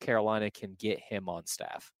thoughts if Carolina can get him on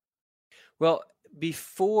staff? Well,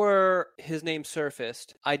 before his name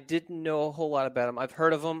surfaced, I didn't know a whole lot about him. I've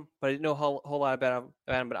heard of him, but I didn't know a whole lot about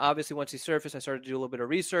him. But obviously, once he surfaced, I started to do a little bit of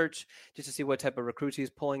research just to see what type of recruits he's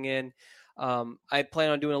pulling in. I plan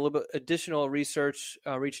on doing a little bit additional research,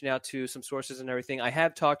 reaching out to some sources and everything. I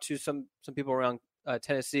have talked to some people around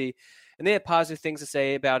Tennessee, and they had positive things to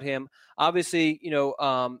say about him. Obviously,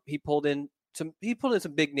 he pulled in some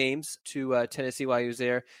big names to Tennessee while he was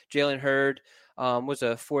there. Jalen Hurd was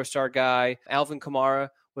a 4-star guy. Alvin Kamara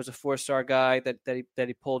was a 4-star guy that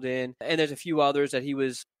he pulled in, and there's a few others that he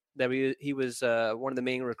was one of the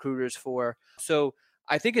main recruiters for. So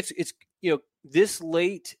I think it's this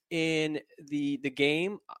late in the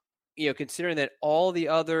game, considering that all the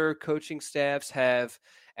other coaching staffs have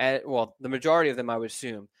the majority of them, I would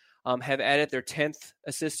assume, have added their 10th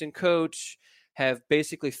assistant coach, have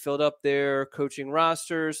basically filled up their coaching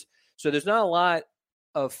rosters. So there's not a lot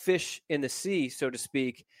of fish in the sea, so to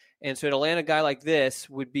speak. And so to land a guy like this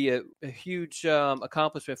would be a huge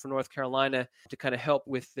accomplishment for North Carolina to kind of help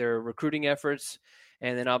with their recruiting efforts,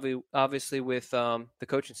 and then obviously with the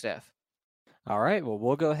coaching staff. All right. Well,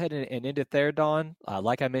 we'll go ahead and end it there, Don.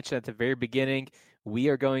 Like I mentioned at the very beginning, we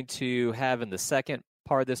are going to have in the second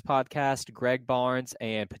part of this podcast, Greg Barnes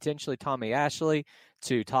and potentially Tommy Ashley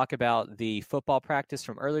to talk about the football practice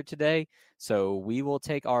from earlier today. So we will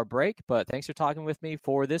take our break, but thanks for talking with me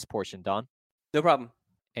for this portion, Don. No problem.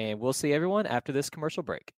 And we'll see everyone after this commercial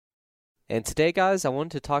break. And today, guys, I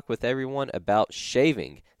wanted to talk with everyone about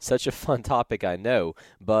shaving. Such a fun topic, I know,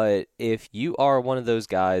 but if you are one of those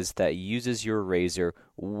guys that uses your razor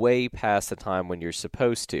way past the time when you're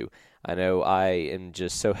supposed to, I know I am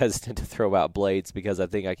just so hesitant to throw out blades because I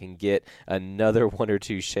think I can get another 1 or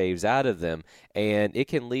 2 shaves out of them, and it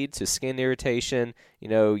can lead to skin irritation. You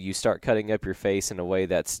know, you start cutting up your face in a way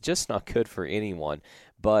that's just not good for anyone.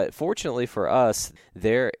 But fortunately for us,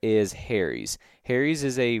 there is Harry's. Harry's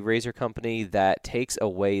is a razor company that takes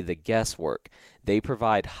away the guesswork. They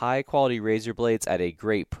provide high-quality razor blades at a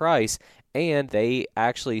great price, and they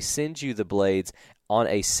actually send you the blades on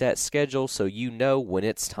a set schedule so you know when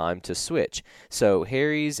it's time to switch. So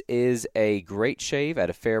Harry's is a great shave at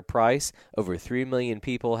a fair price. Over 3 million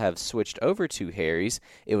people have switched over to Harry's.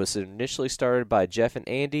 It was initially started by Jeff and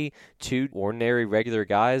Andy, 2 ordinary regular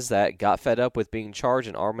guys that got fed up with being charged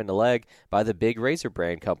an arm and a leg by the big razor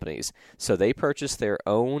brand companies. So they purchased their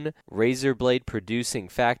own razor blade producing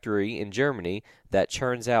factory in Germany that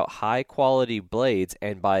churns out high-quality blades,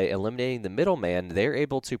 and by eliminating the middleman, they're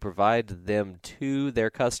able to provide them to their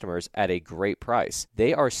customers at a great price.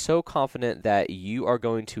 They are so confident that you are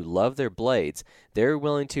going to love their blades, they're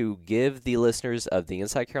willing to give the listeners of the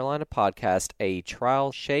Inside Carolina podcast a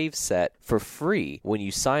trial shave set for free when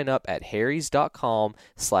you sign up at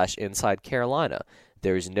harrys.com/InsideCarolina.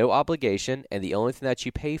 There's no obligation, and the only thing that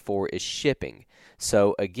you pay for is shipping.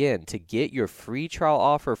 So again, to get your free trial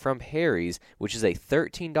offer from Harry's, which is a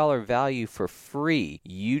 $13 value for free,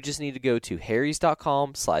 you just need to go to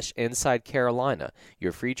harrys.com/InsideCarolina.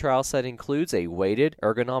 Your free trial set includes a weighted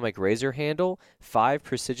ergonomic razor handle, 5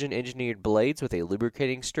 precision-engineered blades with a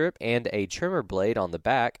lubricating strip and a trimmer blade on the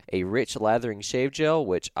back, a rich lathering shave gel,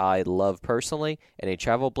 which I love personally, and a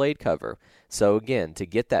travel blade cover. So again, to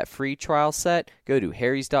get that free trial set, go to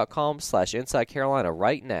harrys.com/InsideCarolina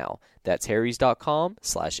right now. That's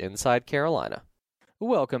harrys.com/InsideCarolina.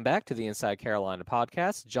 Welcome back to the Inside Carolina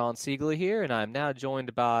podcast. John Siegler here, and I'm now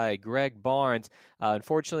joined by Greg Barnes.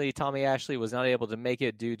 Unfortunately, Tommy Ashley was not able to make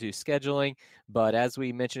it due to scheduling, but as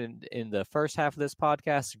we mentioned in the first half of this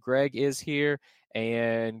podcast, Greg is here.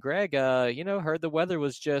 And Greg, heard the weather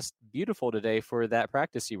was just beautiful today for that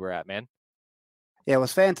practice you were at, man. Yeah, it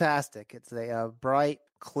was fantastic. It's a bright,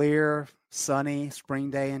 clear, sunny spring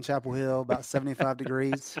day in Chapel Hill, about 75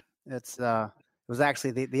 degrees. It was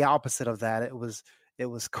actually the opposite of that. It was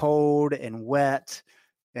cold and wet,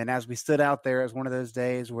 and as we stood out there, it was one of those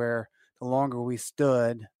days where the longer we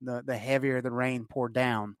stood, the heavier the rain poured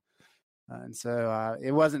down, and so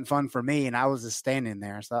it wasn't fun for me, and I was just standing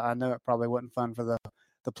there, so I know it probably wasn't fun for the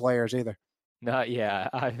players either. Yeah,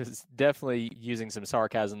 I was definitely using some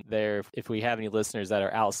sarcasm there if we have any listeners that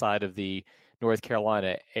are outside of the North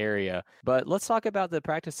Carolina area. But let's talk about the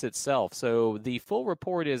practice itself. So the full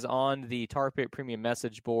report is on the Tar Pit Premium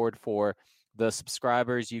message board for the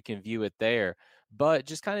subscribers. You can view it there. But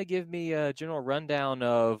just kind of give me a general rundown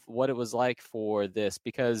of what it was like for this,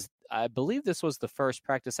 because I believe this was the first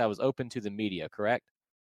practice that was open to the media, correct?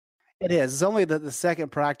 It is. It's only the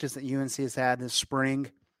second practice that UNC has had this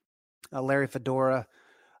spring. Larry Fedora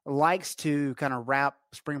likes to kind of wrap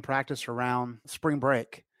spring practice around spring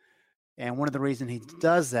break. And one of the reasons he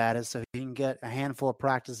does that is so he can get a handful of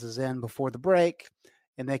practices in before the break,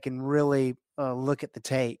 and they can really look at the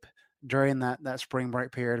tape during that spring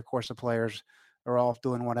break period. Of course, the players are off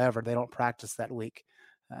doing whatever. They don't practice that week.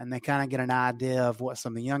 And they kind of get an idea of what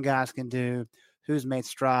some of the young guys can do, who's made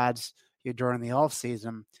strides during the off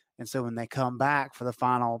season. And so when they come back for the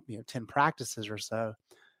final 10 practices or so,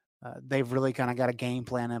 they've really kind of got a game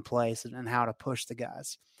plan in place and how to push the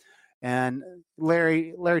guys. And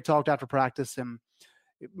Larry talked after practice, and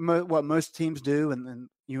what most teams do, and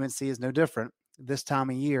UNC is no different. This time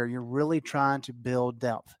of year, you're really trying to build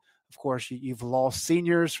depth. Of course, you've lost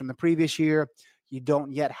seniors from the previous year. You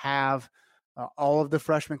don't yet have all of the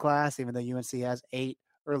freshman class, even though UNC has 8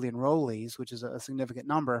 early enrollees, which is a significant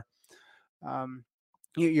number.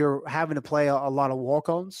 You're having to play a lot of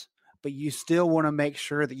walk-ons, but you still want to make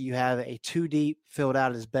sure that you have a 2 deep filled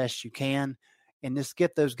out as best you can, and just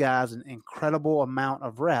get those guys an incredible amount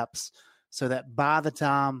of reps so that by the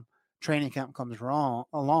time training camp comes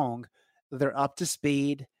along, they're up to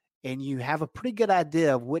speed and you have a pretty good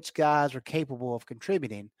idea of which guys are capable of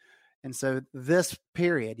contributing. And so this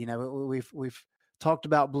period, we've talked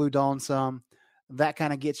about Blue Dawn some. That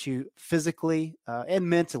kind of gets you physically and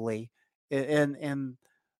mentally in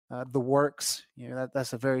the works.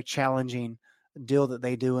 That's a very challenging deal that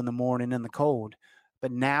they do in the morning in the cold.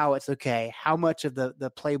 But now it's okay. How much of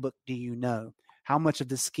the playbook do you know? How much of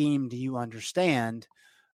the scheme do you understand?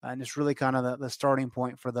 And it's really kind of the starting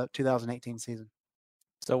point for the 2018 season.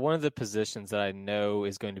 So one of the positions that I know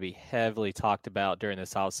is going to be heavily talked about during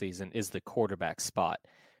this offseason is the quarterback spot.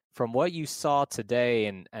 From what you saw today,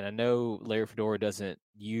 and I know Larry Fedora doesn't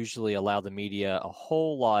usually allow the media a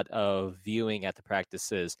whole lot of viewing at the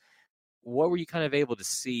practices, what were you kind of able to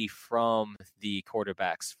see from the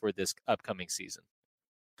quarterbacks for this upcoming season?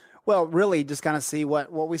 Well, really just kind of see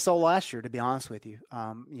what we saw last year, to be honest with you.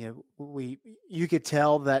 You could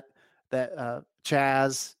tell that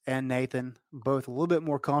Chaz and Nathan both a little bit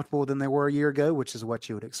more comfortable than they were a year ago, which is what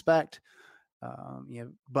you would expect.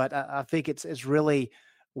 But I think it's really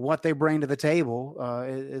what they bring to the table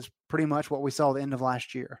is pretty much what we saw at the end of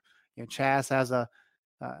last year. Chaz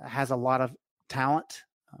has a lot of talent.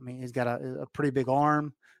 I mean, he's got a pretty big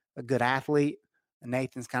arm, a good athlete. And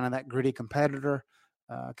Nathan's kind of that gritty competitor.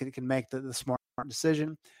 Can make the smart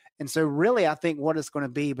decision. And so really, I think what it's going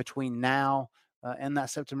to be between now and that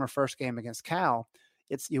September 1st game against Cal,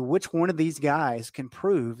 it's which one of these guys can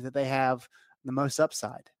prove that they have the most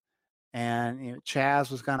upside. And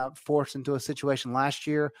Chaz was kind of forced into a situation last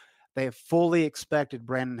year. They fully expected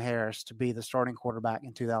Brandon Harris to be the starting quarterback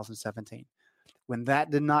in 2017. When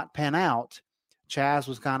that did not pan out, Chaz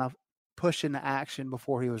was kind of pushed into action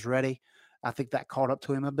before he was ready. I think that caught up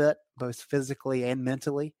to him a bit, both physically and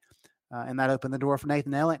mentally. And that opened the door for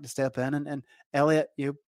Nathan Elliott to step in. And Elliott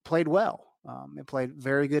played well. He played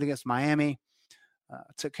very good against Miami,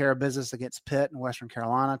 took care of business against Pitt and Western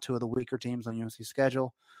Carolina, two of the weaker teams on UNC's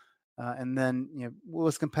schedule. And then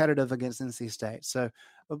was competitive against NC State. So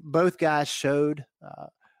both guys showed a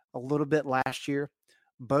little bit last year.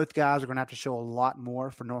 Both guys are going to have to show a lot more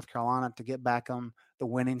for North Carolina to get back on the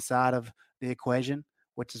winning side of the equation,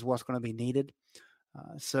 which is what's going to be needed.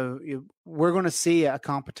 So we're going to see a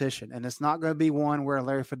competition, and it's not going to be one where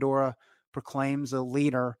Larry Fedora proclaims a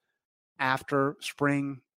leader after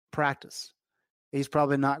spring practice. He's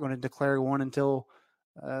probably not going to declare one until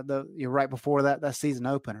right before that season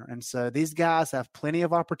opener. And so these guys have plenty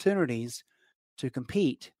of opportunities to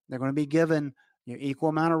compete. They're going to be given equal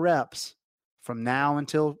amount of reps from now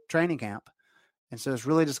until training camp. And so it's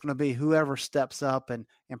really just going to be whoever steps up and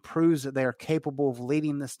proves that they are capable of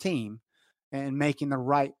leading this team and making the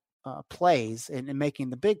right plays and making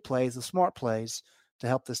the big plays, the smart plays to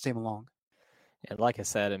help this team along. And like I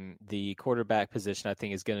said, the quarterback position, I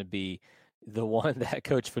think, is going to be the one that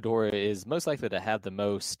Coach Fedora is most likely to have the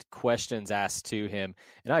most questions asked to him.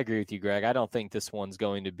 And I agree with you, Greg. I don't think this one's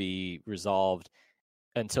going to be resolved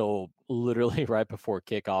until literally right before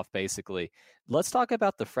kickoff, basically. Let's talk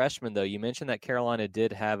about the freshmen, though. You mentioned that Carolina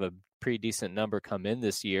did have a pretty decent number come in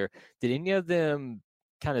this year. Did any of them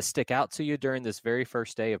kind of stick out to you during this very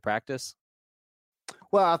first day of practice?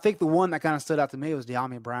 Well, I think the one that kind of stood out to me was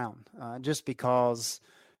Dyami Brown, just because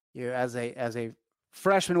as a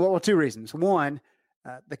freshman, well, two reasons. One,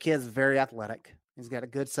 the kid's very athletic. He's got a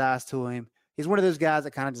good size to him. He's one of those guys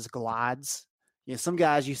that kind of just glides. Some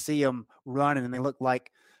guys you see them running and they look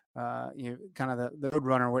like kind of the road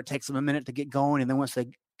runner where it takes them a minute to get going, and then once they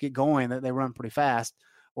get going, they run pretty fast.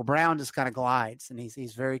 Well, Brown just kind of glides, and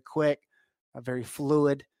he's very quick, very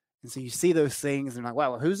fluid, and so you see those things, and you're like,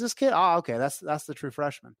 wow, who's this kid? Oh, okay, that's the true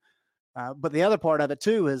freshman. But the other part of it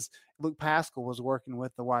too is Luke Pascal was working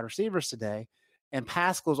with the wide receivers today, and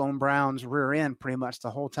Pascal's on Brown's rear end pretty much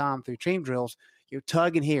the whole time through team drills. You're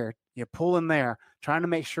tugging here, you're pulling there, trying to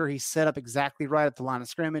make sure he's set up exactly right at the line of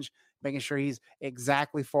scrimmage, making sure he's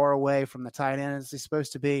exactly far away from the tight end as he's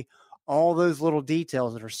supposed to be. All those little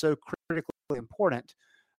details that are so critically important.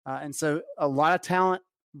 And so a lot of talent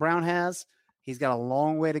Brown has. He's got a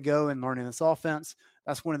long way to go in learning this offense.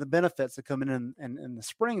 That's one of the benefits of coming in the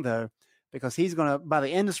spring, though, because he's going to, by the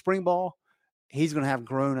end of spring ball, he's going to have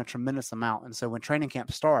grown a tremendous amount. And so when training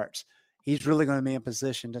camp starts, he's really going to be in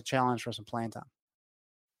position to challenge for some playing time.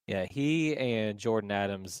 Yeah, he and Jordan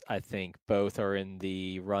Adams, I think, both are in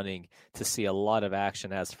the running to see a lot of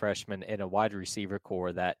action as freshmen in a wide receiver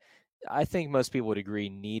core that I think most people would agree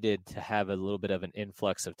needed to have a little bit of an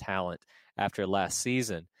influx of talent after last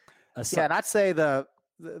season. Yeah, and I'd say the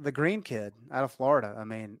Green kid out of Florida, I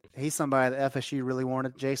mean, he's somebody that FSU really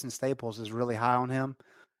wanted. Jason Staples is really high on him.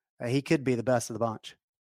 He could be the best of the bunch.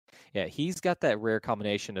 Yeah, he's got that rare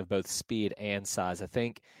combination of both speed and size. I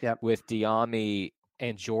think with Dyami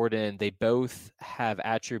and Jordan, they both have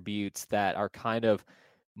attributes that are kind of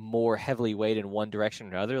more heavily weighted in one direction or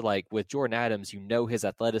another. Like with Jordan Adams, his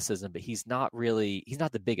athleticism, but he's not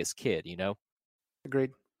the biggest kid,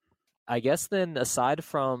 Agreed. I guess then aside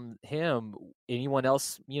from him, anyone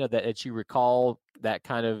else, that you recall that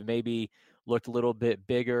kind of maybe looked a little bit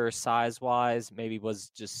bigger size-wise, maybe was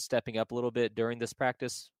just stepping up a little bit during this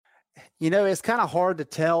practice? It's kind of hard to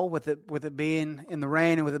tell with it being in the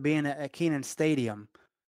rain and with it being at Kenan Stadium,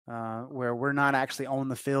 where we're not actually on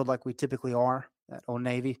the field like we typically are at Old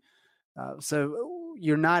Navy. So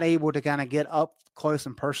you're not able to kind of get up close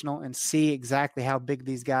and personal and see exactly how big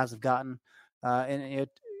these guys have gotten.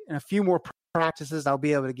 In a few more practices, I'll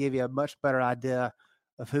be able to give you a much better idea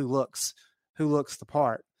of who looks the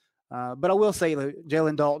part. But I will say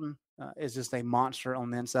Jalen Dalton is just a monster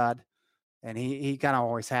on the inside, and he kind of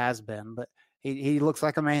always has been. But he looks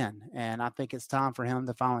like a man, and I think it's time for him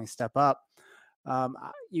to finally step up.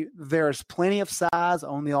 There's plenty of size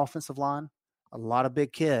on the offensive line. A lot of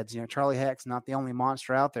big kids. Charlie Heck's not the only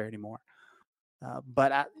monster out there anymore.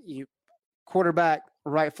 But quarterback,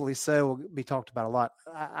 rightfully so, will be talked about a lot.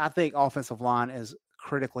 I think offensive line is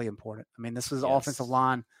critically important. I mean, this is an offensive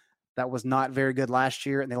line that was not very good last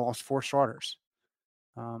year, and they lost 4 starters.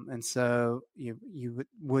 And so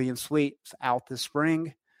William Sweet's out this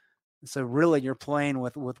spring. So really you're playing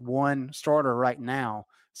with one starter right now.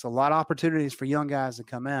 So a lot of opportunities for young guys to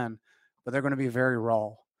come in, but they're going to be very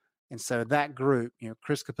raw. And so that group,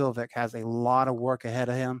 Chris Kapilvik has a lot of work ahead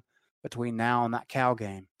of him between now and that Cal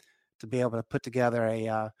game to be able to put together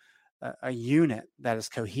a unit that is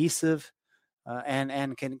cohesive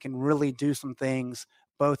and can really do some things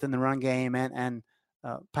both in the run game and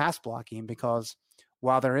pass blocking, because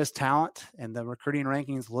while there is talent and the recruiting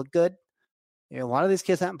rankings look good, a lot of these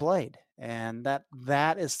kids haven't played. And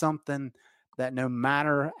that is something that no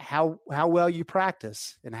matter how well you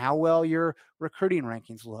practice and how well your recruiting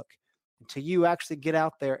rankings look, until you actually get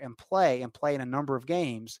out there and play in a number of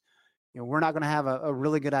games, we're not going to have a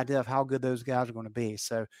really good idea of how good those guys are going to be.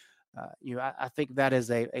 So, I think that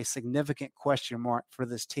is a significant question mark for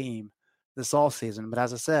this team this all season. But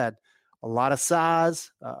as I said, a lot of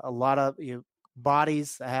size, a lot of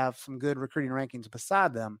bodies that have some good recruiting rankings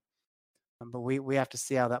beside them. But we have to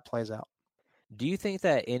see how that plays out. Do you think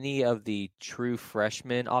that any of the true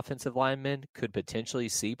freshman offensive linemen could potentially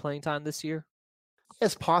see playing time this year?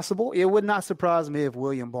 It's possible. It would not surprise me if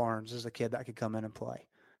William Barnes is a kid that could come in and play.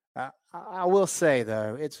 I will say,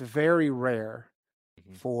 though, it's very rare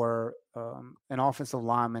for an offensive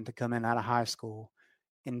lineman to come in out of high school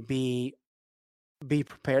and be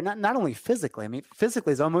prepared, not only physically. I mean,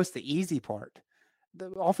 physically is almost the easy part. The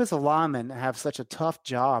offensive linemen have such a tough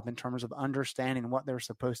job in terms of understanding what they're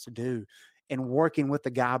supposed to do and working with the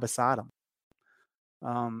guy beside them.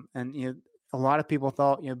 And a lot of people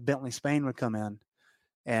thought Bentley Spain would come in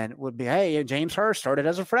and would be, hey, James Hurst started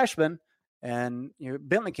as a freshman, and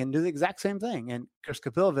Bentley can do the exact same thing. And Chris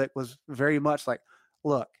Kapilvik was very much like,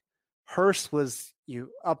 look, Hurst was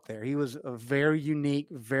up there. He was a very unique,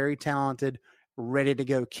 very talented, ready to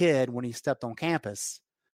go kid when he stepped on campus.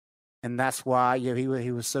 And that's why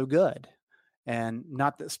he was so good. And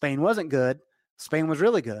not that Spain wasn't good. Spain was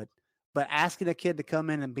really good. But asking a kid to come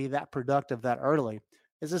in and be that productive that early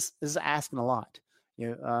is asking a lot.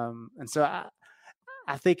 And so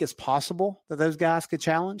I think it's possible that those guys could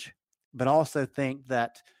challenge, but also think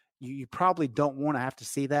that you probably don't want to have to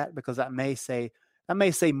see that, because that may say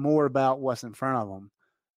more about what's in front of them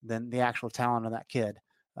than the actual talent of that kid.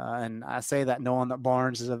 And I say that knowing that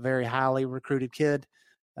Barnes is a very highly recruited kid,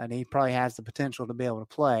 and he probably has the potential to be able to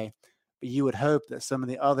play. But you would hope that some of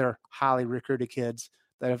the other highly recruited kids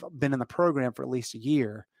that have been in the program for at least a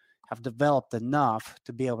year have developed enough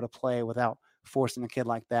to be able to play without forcing a kid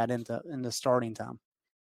like that into starting time.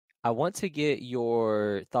 I want to get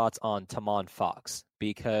your thoughts on Tamon Fox,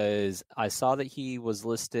 because I saw that he was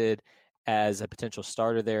listed as a potential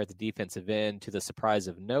starter there at the defensive end, to the surprise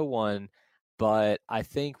of no one. But I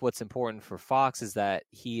think what's important for Fox is that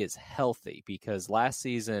he is healthy, because last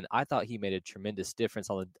season I thought he made a tremendous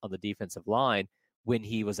difference on the defensive line when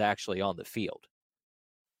he was actually on the field.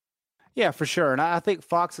 Yeah, for sure. And I think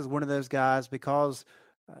Fox is one of those guys because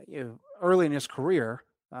early in his career,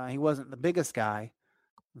 he wasn't the biggest guy,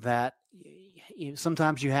 that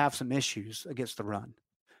sometimes you have some issues against the run.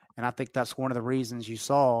 And I think that's one of the reasons you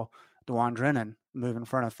saw DeJuan Drennan move in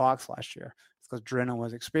front of Fox last year. It's because Drennan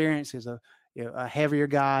was experienced. He's a heavier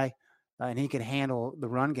guy, and he can handle the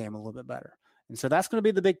run game a little bit better. And so that's going to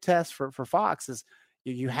be the big test for Fox is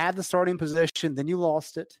you had the starting position, then you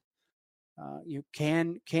lost it.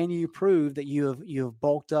 Can you prove that you have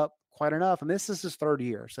bulked up quite enough. And this is his third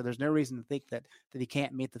year, so there's no reason to think that he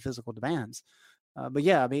can't meet the physical demands. But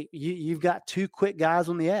yeah, I mean, you've got two quick guys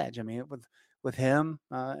on the edge. I mean, with him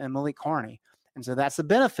and Malik Carney, and so that's a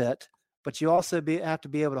benefit. But you also have to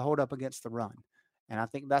be able to hold up against the run, and I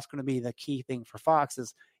think that's going to be the key thing for Fox.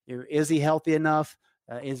 Is he healthy enough?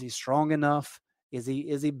 Is he strong enough? Is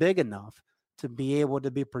he big enough to be able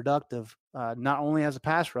to be productive, not only as a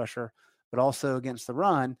pass rusher but also against the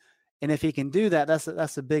run? And if he can do that,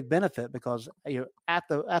 that's a big benefit, because at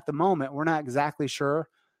the moment we're not exactly sure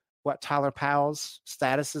what Tyler Powell's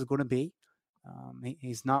status is going to be.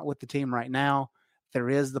 He's not with the team right now. There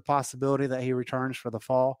is the possibility that he returns for the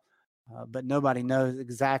fall, but nobody knows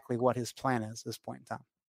exactly what his plan is at this point in time.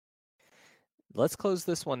 Let's close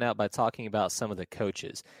this one out by talking about some of the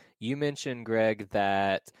coaches. You mentioned, Greg,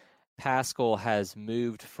 that Paschal has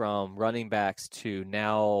moved from running backs to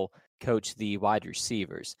now coach the wide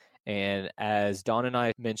receivers. And as Don and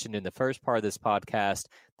I mentioned in the first part of this podcast,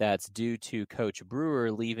 that's due to Coach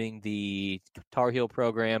Brewer leaving the Tar Heel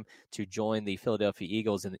program to join the Philadelphia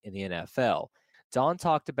Eagles in the NFL. Don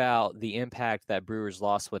talked about the impact that Brewer's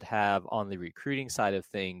loss would have on the recruiting side of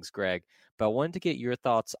things, Greg, but I wanted to get your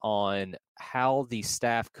thoughts on how the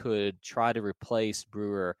staff could try to replace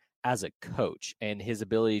Brewer as a coach and his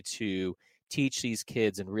ability to teach these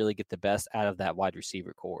kids and really get the best out of that wide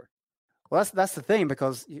receiver core. Well, that's the thing,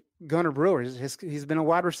 because Gunnar Brewer, he's been a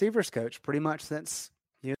wide receivers coach pretty much since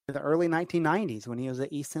the early 1990s when he was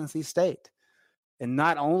at East Tennessee State. And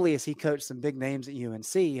not only has he coached some big names at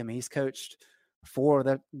UNC, I mean, he's coached for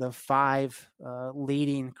the five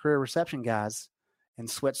leading career reception guys in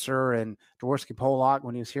Switzer and Dworsky Pollock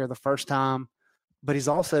when he was here the first time. But he's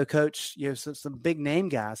also coached some big name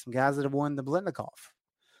guys, some guys that have won the Blitnikoff,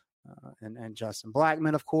 and Justin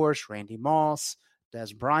Blackman, of course, Randy Moss,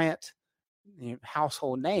 Des Bryant.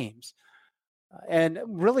 Household names. And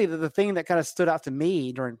really the thing that kind of stood out to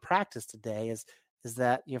me during practice today is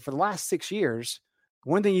that, for the last 6 years,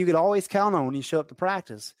 one thing you could always count on when you show up to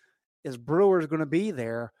practice is Brewer's going to be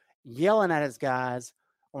there yelling at his guys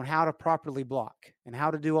on how to properly block and how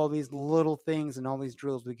to do all these little things and all these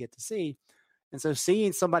drills we get to see. And so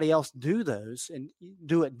seeing somebody else do those and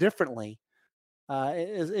do it differently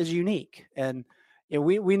is unique. And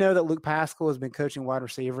we know that Luke Paschal has been coaching wide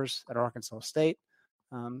receivers at Arkansas State,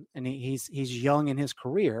 and he's young in his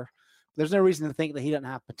career. There's no reason to think that he doesn't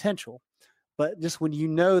have potential. But just when you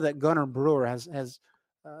know that Gunnar Brewer has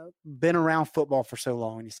been around football for so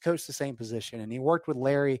long, and he's coached the same position, and he worked with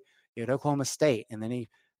Larry at Oklahoma State, and then he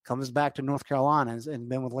comes back to North Carolina and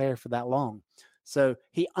been with Larry for that long. So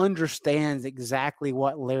he understands exactly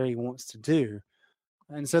what Larry wants to do.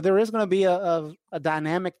 And so there is going to be a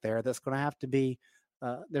dynamic there that's going to have to be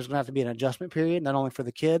there's going to have to be an adjustment period, not only for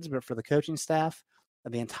the kids, but for the coaching staff,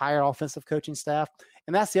 the entire offensive coaching staff.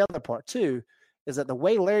 And that's the other part, too, is that the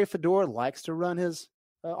way Larry Fedora likes to run his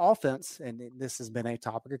offense, and this has been a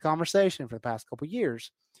topic of conversation for the past couple of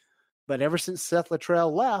years, but ever since Seth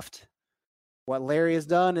Luttrell left, what Larry has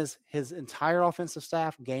done is his entire offensive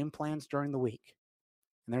staff game plans during the week.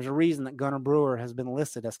 And there's a reason that Gunnar Brewer has been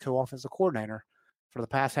listed as co-offensive coordinator for the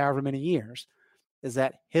past however many years, is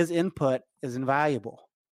that his input is invaluable.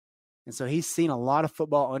 And so he's seen a lot of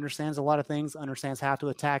football, understands a lot of things, understands how to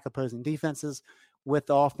attack opposing defenses with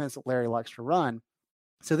the offense that Larry likes to run.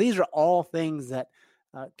 So these are all things that,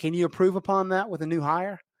 can you improve upon that with a new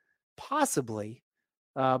hire? Possibly.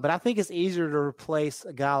 But I think it's easier to replace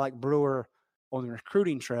a guy like Brewer on the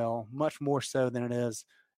recruiting trail, much more so than it is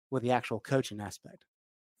with the actual coaching aspect.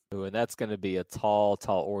 And that's going to be a tall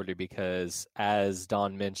order, because as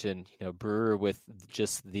Don mentioned, Brewer, with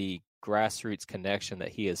just the grassroots connection that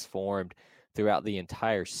he has formed throughout the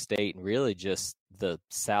entire state and really just the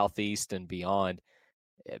Southeast and beyond,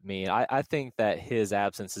 I mean, I think that his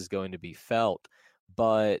absence is going to be felt.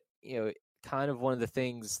 But, kind of one of the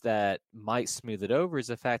things that might smooth it over is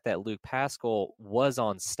the fact that Luke Paschal was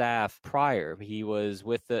on staff prior. He was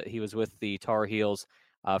with the Tar Heels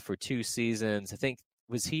for 2 seasons. I think,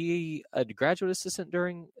 was he a graduate assistant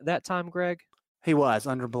during that time, Greg? He was,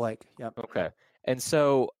 under Blake. Yep. Okay. And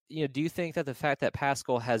so, do you think that the fact that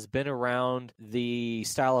Paschal has been around the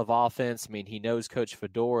style of offense, I mean, he knows Coach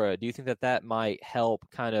Fedora, do you think that might help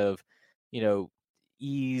kind of,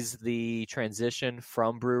 ease the transition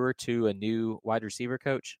from Brewer to a new wide receiver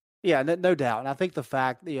coach? Yeah, no doubt. And I think the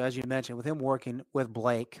fact, as you mentioned, with him working with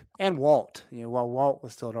Blake and Walt, while Walt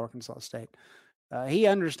was still at Arkansas State, he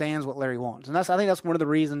understands what Larry wants. And I think that's one of the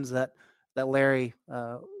reasons that Larry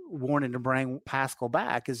wanted to bring Paschal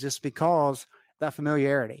back, is just because that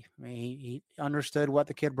familiarity. I mean, he understood what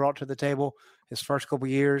the kid brought to the table his first couple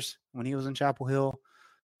of years when he was in Chapel Hill.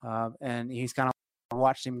 And he's kind of I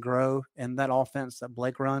watched him grow in that offense that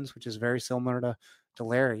Blake runs, which is very similar to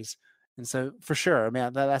Larry's. And so for sure, I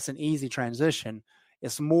mean, that's an easy transition.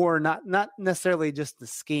 It's more not necessarily just the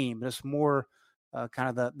scheme, but it's more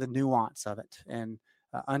kind of the nuance of it and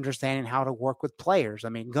understanding how to work with players. I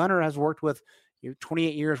mean, Gunnar has worked with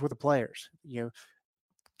 28 years with the players.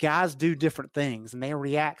 Guys do different things and they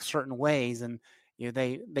react certain ways, and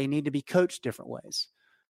they need to be coached different ways.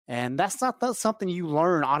 And that's something you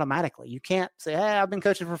learn automatically. You can't say, hey, I've been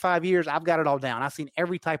coaching for 5 years, I've got it all down. I've seen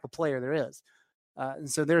every type of player there is. And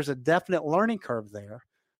so there's a definite learning curve there.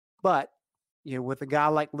 But with a guy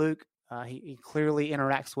like Luke, he clearly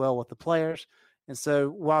interacts well with the players. And so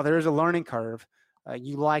while there is a learning curve,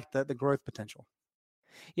 you like the growth potential.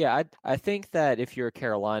 Yeah, I think that if you're a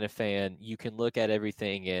Carolina fan, you can look at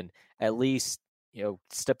everything and at least,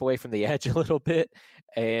 step away from the edge a little bit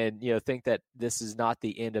and, think that this is not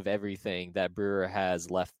the end of everything that Brewer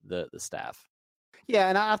has left the staff. Yeah,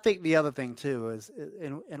 and I think the other thing, too, is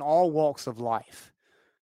in all walks of life,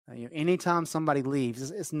 anytime somebody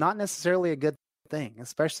leaves, it's not necessarily a good thing,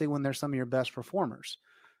 especially when they're some of your best performers.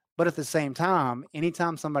 But at the same time,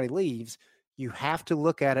 anytime somebody leaves, you have to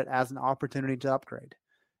look at it as an opportunity to upgrade.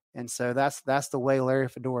 And so that's the way Larry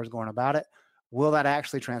Fedora is going about it. Will that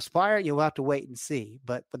actually transpire? You'll have to wait and see.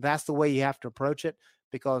 But that's the way you have to approach it,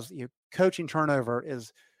 because coaching turnover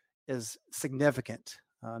is significant,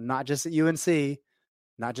 not just at UNC,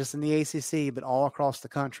 not just in the ACC, but all across the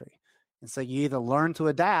country. And so you either learn to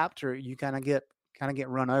adapt or you kind of get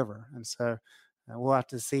run over. And so we'll have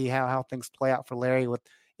to see how things play out for Larry with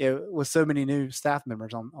so many new staff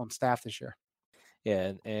members on staff this year.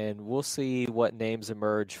 Yeah, and we'll see what names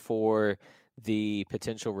emerge for the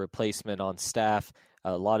potential replacement on staff.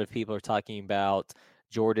 A lot of people are talking about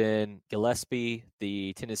Jordan Gillespie,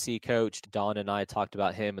 the Tennessee coach. Don and I talked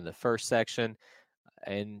about him in the first section.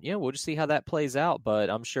 And, we'll just see how that plays out.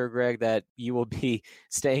 But I'm sure, Greg, that you will be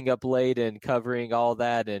staying up late and covering all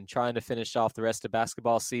that and trying to finish off the rest of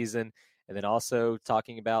basketball season. And then also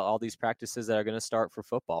talking about all these practices that are going to start for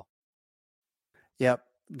football. Yep.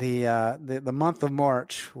 The month of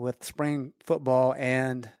March with spring football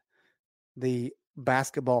and the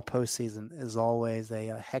basketball postseason is always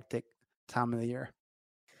a hectic time of the year.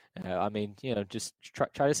 Just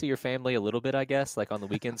try to see your family a little bit, I guess, like on the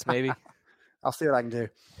weekends maybe. I'll see what I can do.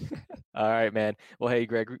 All right, man. Well, hey,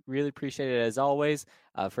 Greg, really appreciate it as always.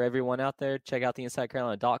 For everyone out there, check out the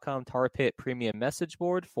InsideCarolina.com Tar Pit Premium Message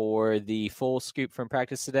Board for the full scoop from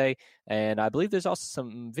practice today. And I believe there's also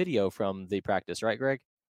some video from the practice, right, Greg?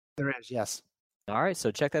 There is, yes. All right,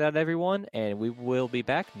 so check that out, everyone, and we will be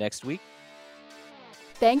back next week.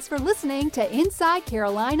 Thanks for listening to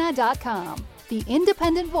InsideCarolina.com, the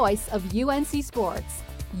independent voice of UNC Sports.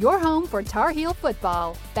 Your home for Tar Heel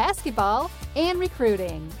football, basketball, and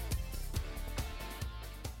recruiting.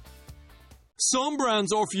 Some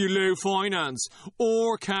brands offer you low finance,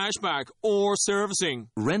 or cashback, or servicing.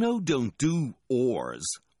 Renault don't do ors.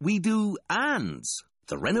 We do ands.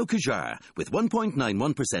 The Renault Kadjar with 1.91%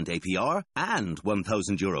 APR and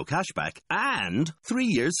 €1,000 cashback and 3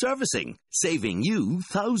 years servicing, saving you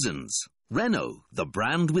thousands. Renault, the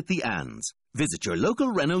brand with the ands. Visit your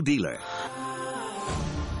local Renault dealer.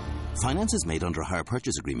 Finance is made under a hire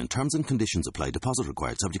purchase agreement. Terms and conditions apply. Deposit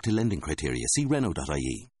required subject to lending criteria. See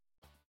Renault.ie.